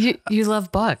it. You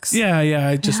love books. Yeah.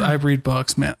 I read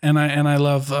books, man. And I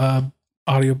love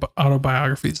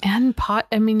autobiographies. And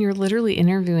you're literally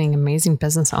interviewing amazing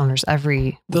business owners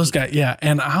every those guys. Yeah.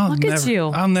 And I'll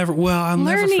never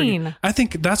forget. I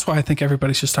think that's why I think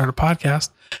everybody should start a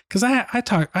podcast. Cause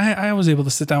I was able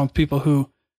to sit down with people who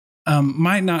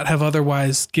might not have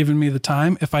otherwise given me the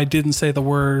time if I didn't say the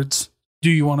words, do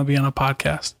you want to be on a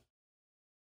podcast?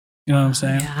 You know what I'm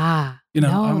saying? Yeah.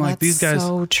 I'm like, these guys.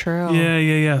 So true.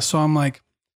 Yeah. So I'm like,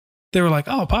 they were like,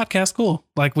 oh, podcast, cool.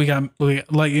 Like and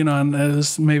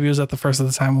maybe it was at the first of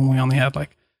the time when we only had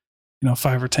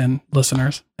 5 or 10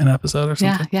 listeners an episode or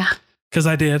something. Yeah. Cause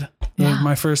I did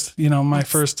my first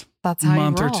that's how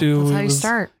month you or two. That's how you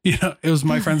start. It was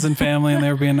my friends and family and they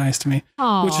were being nice to me,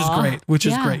 which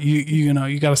is great,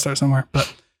 You got to start somewhere,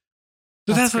 but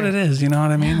that's what it is. You know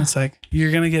what I mean? Yeah. It's like,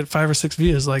 you're going to get 5 or 6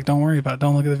 views. Like, don't worry about it.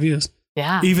 Don't look at the views.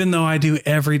 Yeah. Even though I do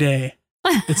every day,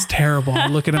 it's terrible. I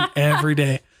look at them every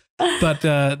day, but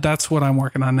that's what I'm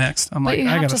working on next.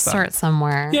 I got to start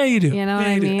somewhere. Yeah, you do. You know what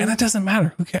I mean? And it doesn't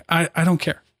matter. Who cares? I don't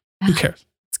care. Who cares?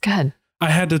 It's good.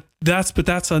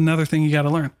 That's another thing you got to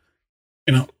learn,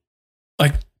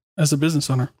 like as a business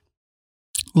owner,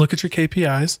 look at your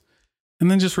KPIs and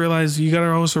then just realize you got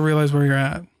to also realize where you're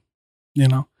at,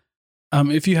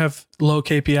 if you have low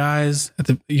KPIs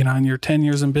in your 10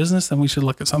 years in business, then we should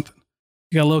look at something.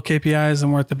 You got low KPIs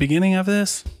and we're at the beginning of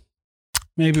this.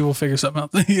 Maybe we'll figure something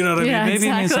out. You know what I mean? Maybe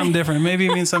it means something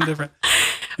different.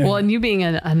 Yeah. Well, and you being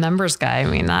a numbers guy,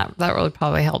 that really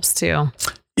probably helps too.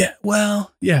 Yeah.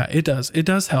 Well, yeah, it does. It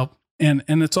does help. And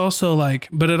it's also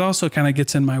but it also kind of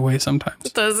gets in my way sometimes.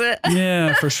 Does it?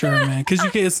 Yeah, for sure, man. Because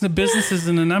it's the business is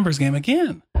in a numbers game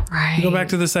again. Right. You go back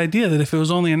to this idea that if it was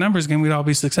only a numbers game, we'd all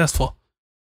be successful.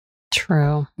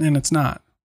 True. And it's not.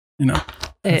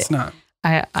 It's not.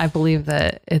 I believe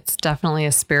that it's definitely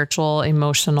a spiritual,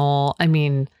 emotional.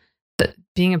 Being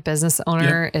a business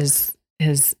owner is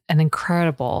an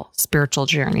incredible spiritual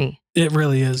journey. It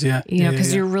really is, yeah.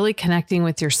 Because you're really connecting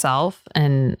with yourself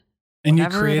and you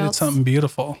created something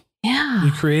beautiful. Yeah.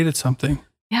 You created something.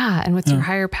 Yeah. And with your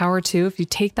higher power too, if you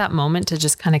take that moment to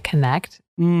just kind of connect,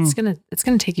 it's gonna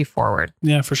take you forward.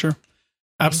 Yeah, for sure.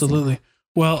 Absolutely.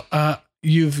 Well,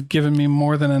 you've given me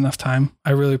more than enough time.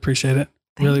 I really appreciate it.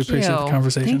 Appreciate the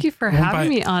conversation. Thank you for having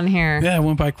me on here. Yeah, it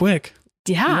went by quick.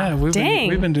 Yeah, we've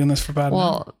been doing this for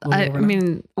about an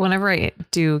hour. Whenever I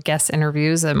do guest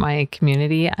interviews at my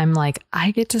community, I'm like,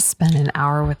 I get to spend an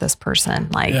hour with this person,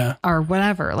 or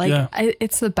whatever.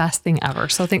 It's the best thing ever.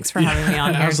 So thanks for having me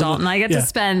on here, Dalton. I get to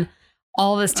spend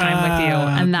all this time with you,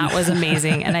 and that was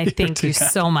amazing. And I thank you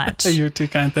so much. You're too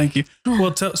kind. Thank you.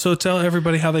 Well, tell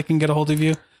everybody how they can get a hold of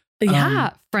you.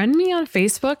 Yeah, friend me on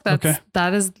Facebook.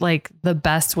 That is the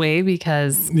best way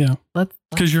because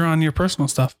you're on your personal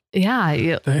stuff. Yeah,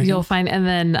 you'll find. And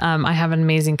then I have an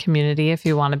amazing community. If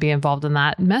you want to be involved in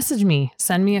that, message me.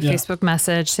 Send me a Facebook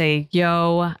message. Say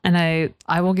yo, and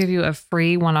I will give you a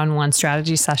free one-on-one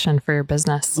strategy session for your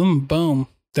business. Boom.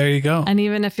 There you go. And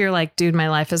even if you're like, dude, my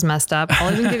life is messed up,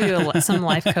 I'll even give you some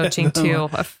life coaching too,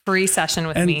 a free session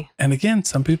with me. And again,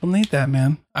 some people need that,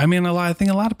 man. I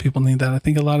think a lot of people need that. I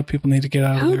think a lot of people need to get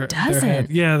out of their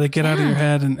head. Yeah, they get out of your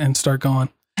head and start going.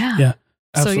 Yeah.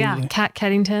 Absolutely. So Kat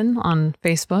Keddington on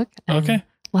Facebook. Okay.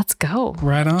 Let's go.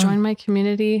 Right on. Join my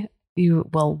community. You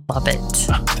will love it.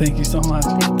 Thank you so much.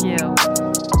 Thank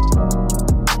you.